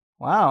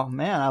 Wow,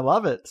 man, I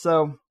love it.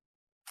 So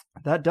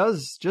that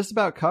does just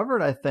about cover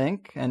it, I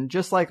think. And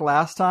just like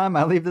last time,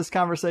 I leave this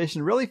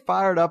conversation really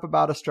fired up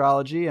about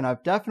astrology, and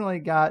I've definitely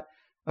got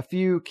a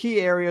few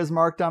key areas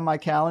marked on my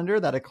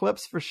calendar, that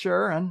eclipse for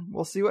sure, and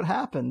we'll see what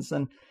happens.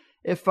 And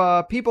if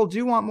people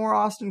do want more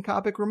Austin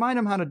Coppock, remind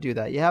them how to do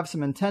that. You have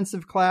some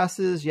intensive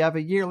classes, you have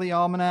a yearly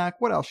almanac.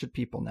 What else should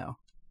people know?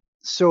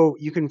 So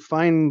you can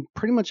find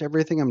pretty much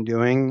everything I'm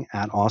doing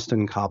at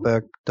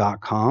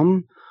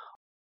austincoppock.com.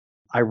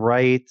 I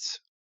write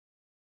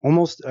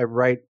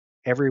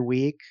every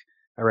week.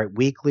 I write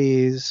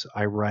weeklies.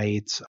 I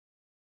write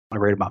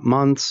about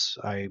months.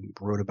 I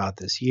wrote about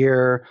this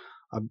year.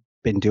 I've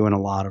been doing a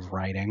lot of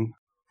writing,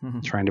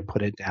 trying to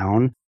put it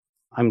down.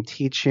 I'm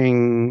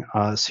teaching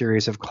a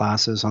series of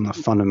classes on the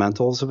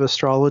fundamentals of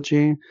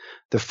astrology.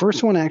 The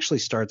first one actually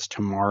starts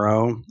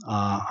tomorrow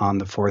on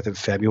the 4th of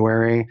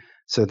February,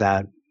 so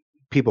that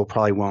people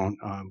probably won't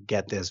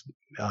get this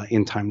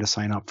in time to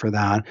sign up for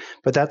that.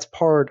 But that's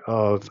part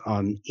of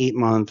an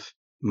 8-month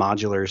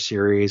modular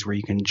series where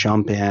you can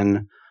jump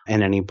in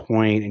at any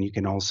point, and you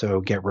can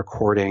also get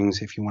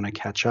recordings if you want to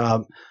catch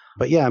up.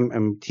 But yeah,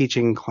 I'm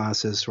teaching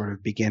classes, sort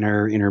of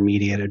beginner,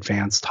 intermediate,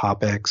 advanced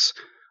topics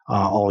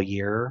all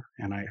year,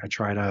 and I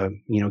try to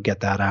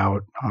get that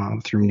out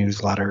through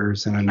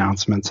newsletters and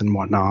announcements and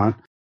whatnot.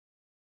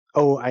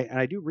 Oh,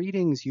 I do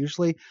readings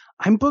usually.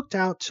 I'm booked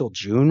out till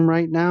June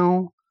right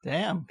now.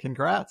 Damn,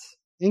 congrats.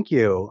 Thank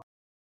you.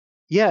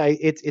 Yeah,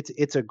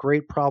 it's a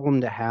great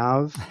problem to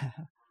have.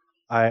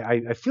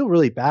 I feel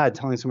really bad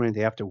telling somebody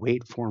they have to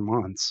wait 4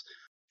 months,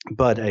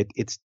 but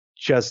it's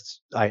just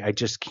I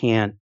just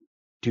can't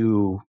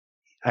do.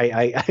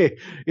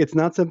 It's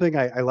not something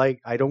I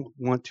like. I don't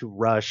want to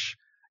rush.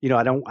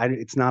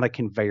 It's not a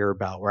conveyor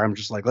belt where I'm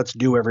just like, let's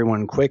do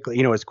everyone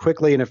quickly, as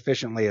quickly and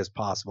efficiently as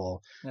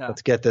possible. Yeah.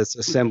 Let's get this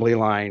assembly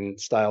line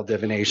style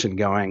divination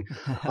going.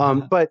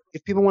 But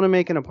if people want to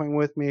make an appointment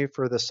with me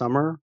for the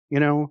summer,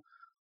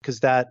 because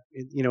that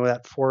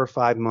 4 or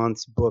 5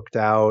 months booked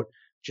out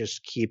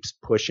just keeps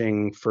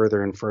pushing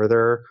further and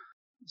further.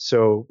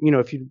 So,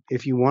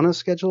 if you want to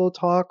schedule a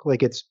talk,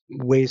 like, it's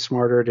way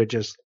smarter to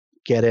just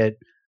get it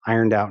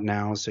ironed out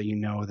now, so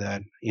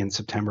that in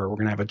September we're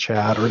going to have a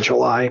chat, or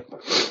July.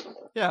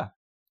 Yeah,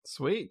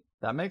 sweet.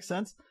 That makes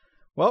sense.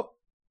 Well,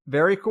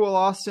 very cool,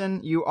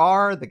 Austin. You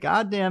are the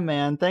goddamn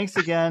man. Thanks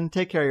again.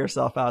 Take care of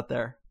yourself out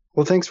there.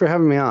 Well, thanks for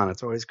having me on.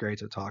 It's always great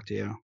to talk to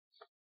you.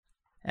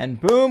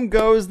 And boom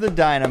goes the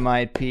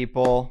dynamite,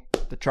 people.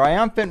 The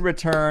triumphant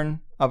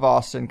return of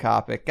Austin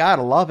Coppock.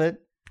 Gotta love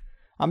it.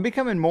 I'm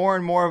becoming more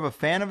and more of a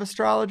fan of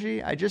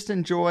astrology. I just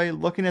enjoy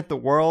looking at the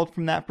world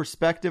from that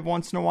perspective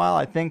once in a while.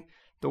 I think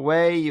the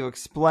way you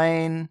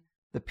explain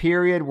the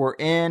period we're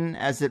in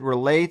as it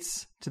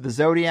relates to the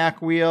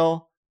Zodiac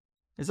wheel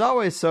is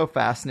always so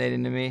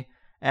fascinating to me.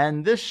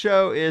 And this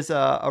show is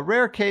a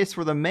rare case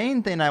where the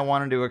main thing I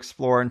wanted to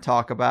explore and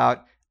talk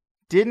about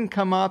didn't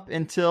come up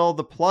until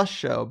the Plus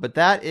show, but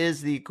that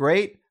is the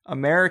Great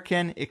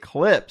American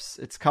Eclipse.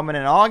 It's coming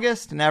in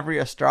August, and every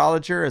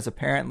astrologer is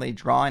apparently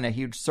drawing a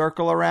huge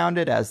circle around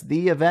it as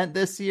the event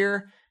this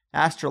year.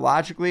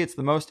 Astrologically, it's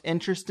the most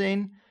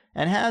interesting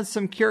and has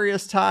some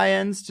curious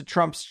tie-ins to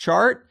Trump's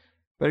chart.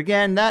 But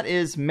again, that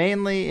is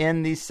mainly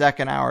in the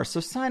second hour. So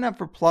sign up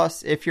for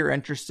Plus if you're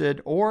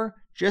interested, or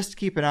just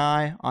keep an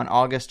eye on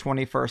August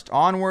 21st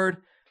onward.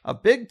 A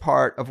big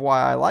part of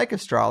why I like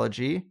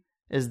astrology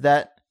is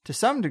that, to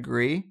some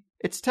degree,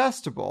 it's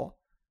testable.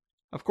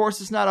 Of course,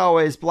 it's not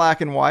always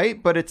black and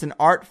white, but it's an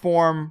art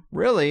form,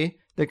 really,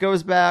 that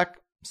goes back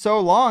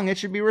so long it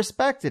should be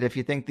respected if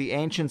you think the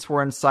ancients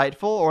were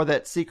insightful, or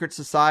that secret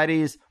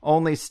societies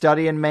only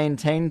study and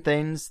maintain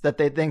things that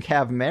they think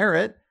have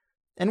merit.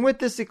 And with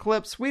this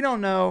eclipse, we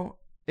don't know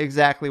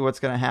exactly what's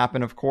going to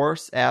happen, of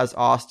course, as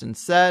Austin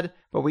said,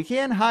 but we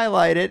can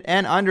highlight it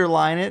and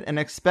underline it and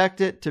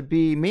expect it to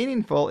be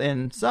meaningful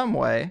in some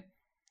way.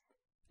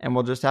 And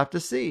we'll just have to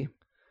see.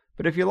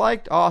 But if you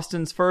liked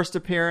Austin's first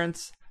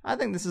appearance, I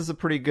think this is a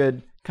pretty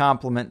good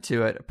compliment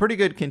to it, a pretty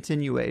good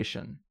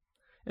continuation.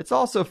 It's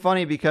also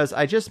funny because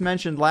I just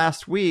mentioned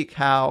last week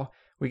how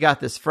we got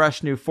this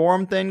fresh new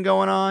forum thing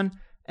going on,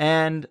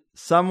 and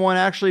someone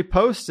actually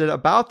posted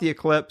about the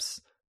eclipse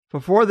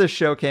before this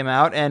show came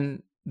out,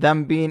 and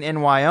them being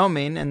in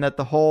Wyoming, and that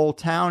the whole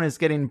town is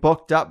getting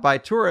booked up by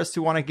tourists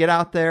who want to get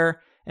out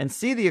there and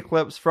see the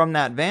eclipse from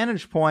that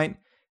vantage point,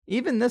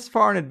 even this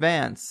far in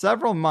advance,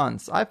 several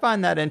months. I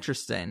find that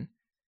interesting.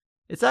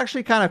 It's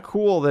actually kind of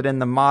cool that in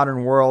the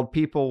modern world,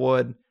 people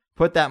would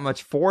put that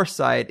much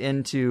foresight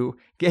into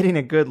getting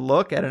a good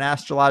look at an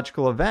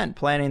astrological event,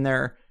 planning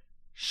their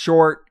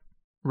short,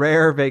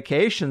 rare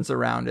vacations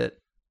around it.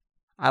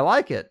 I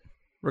like it,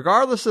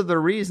 regardless of the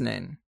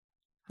reasoning.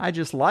 I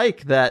just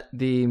like that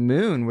the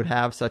moon would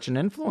have such an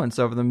influence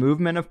over the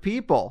movement of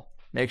people.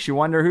 Makes you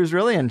wonder who's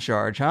really in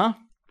charge, huh?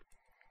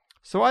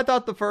 So I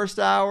thought the first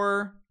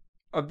hour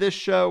of this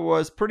show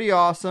was pretty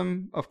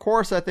awesome. Of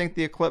course, I think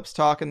the eclipse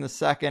talk in the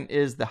second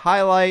is the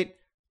highlight,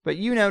 but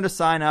you know to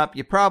sign up.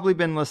 You've probably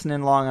been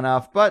listening long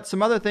enough, but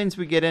some other things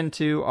we get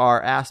into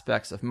are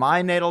aspects of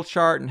my natal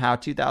chart and how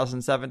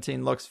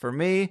 2017 looks for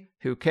me.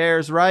 Who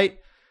cares, right?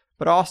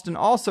 But Austin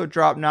also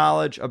dropped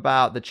knowledge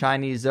about the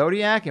Chinese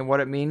Zodiac and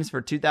what it means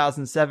for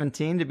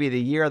 2017 to be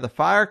the year of the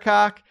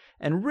firecock.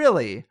 And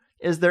really,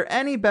 is there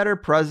any better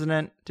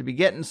president to be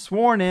getting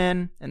sworn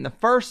in the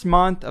first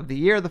month of the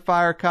year of the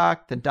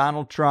firecock than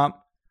Donald Trump?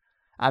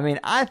 I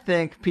mean, I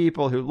think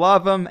people who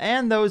love him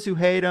and those who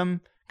hate him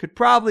could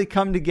probably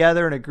come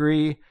together and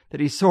agree that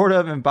he sort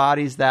of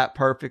embodies that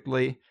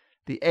perfectly.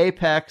 The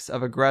apex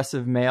of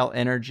aggressive male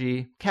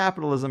energy,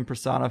 capitalism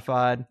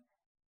personified.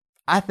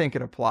 I think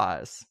it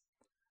applies.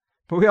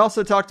 But we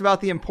also talked about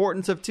the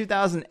importance of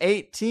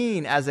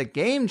 2018 as a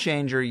game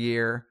changer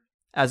year,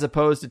 as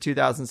opposed to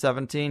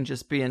 2017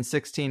 just being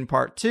 16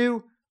 part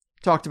 2.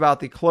 Talked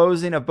about the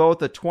closing of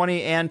both a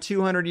 20 and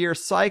 200 year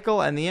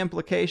cycle and the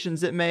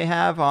implications it may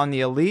have on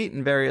the elite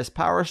and various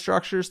power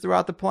structures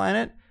throughout the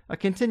planet. A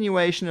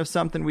continuation of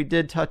something we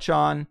did touch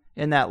on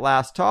in that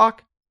last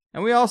talk.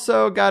 And we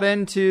also got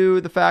into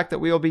the fact that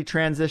we will be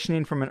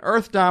transitioning from an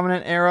Earth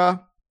dominant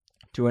era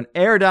to an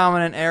air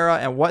dominant era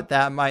and what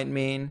that might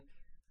mean.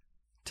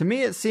 To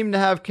me, it seemed to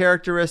have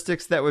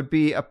characteristics that would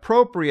be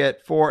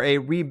appropriate for a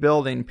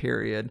rebuilding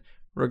period.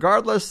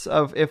 Regardless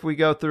of if we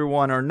go through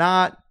one or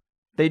not,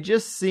 they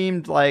just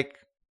seemed like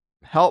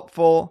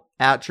helpful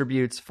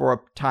attributes for a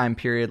time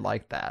period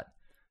like that.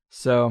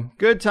 So,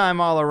 good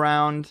time all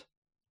around.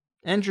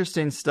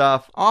 Interesting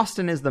stuff.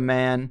 Austin is the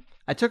man.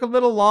 I took a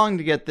little long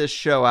to get this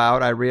show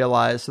out, I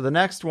realized, so the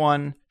next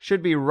one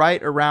should be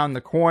right around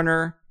the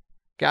corner.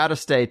 Gotta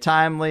stay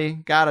timely.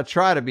 Gotta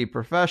try to be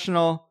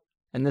professional.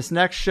 And this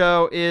next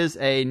show is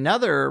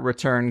another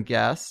return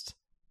guest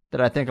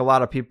that I think a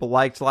lot of people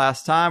liked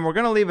last time. We're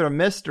going to leave it a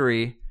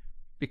mystery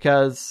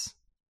because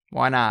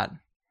why not?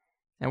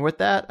 And with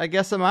that, I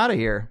guess I'm out of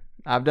here.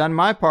 I've done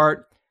my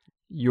part.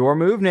 Your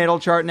move, natal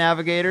chart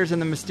navigators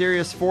and the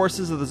mysterious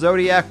forces of the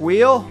Zodiac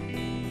wheel.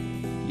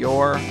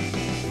 You're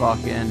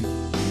fucking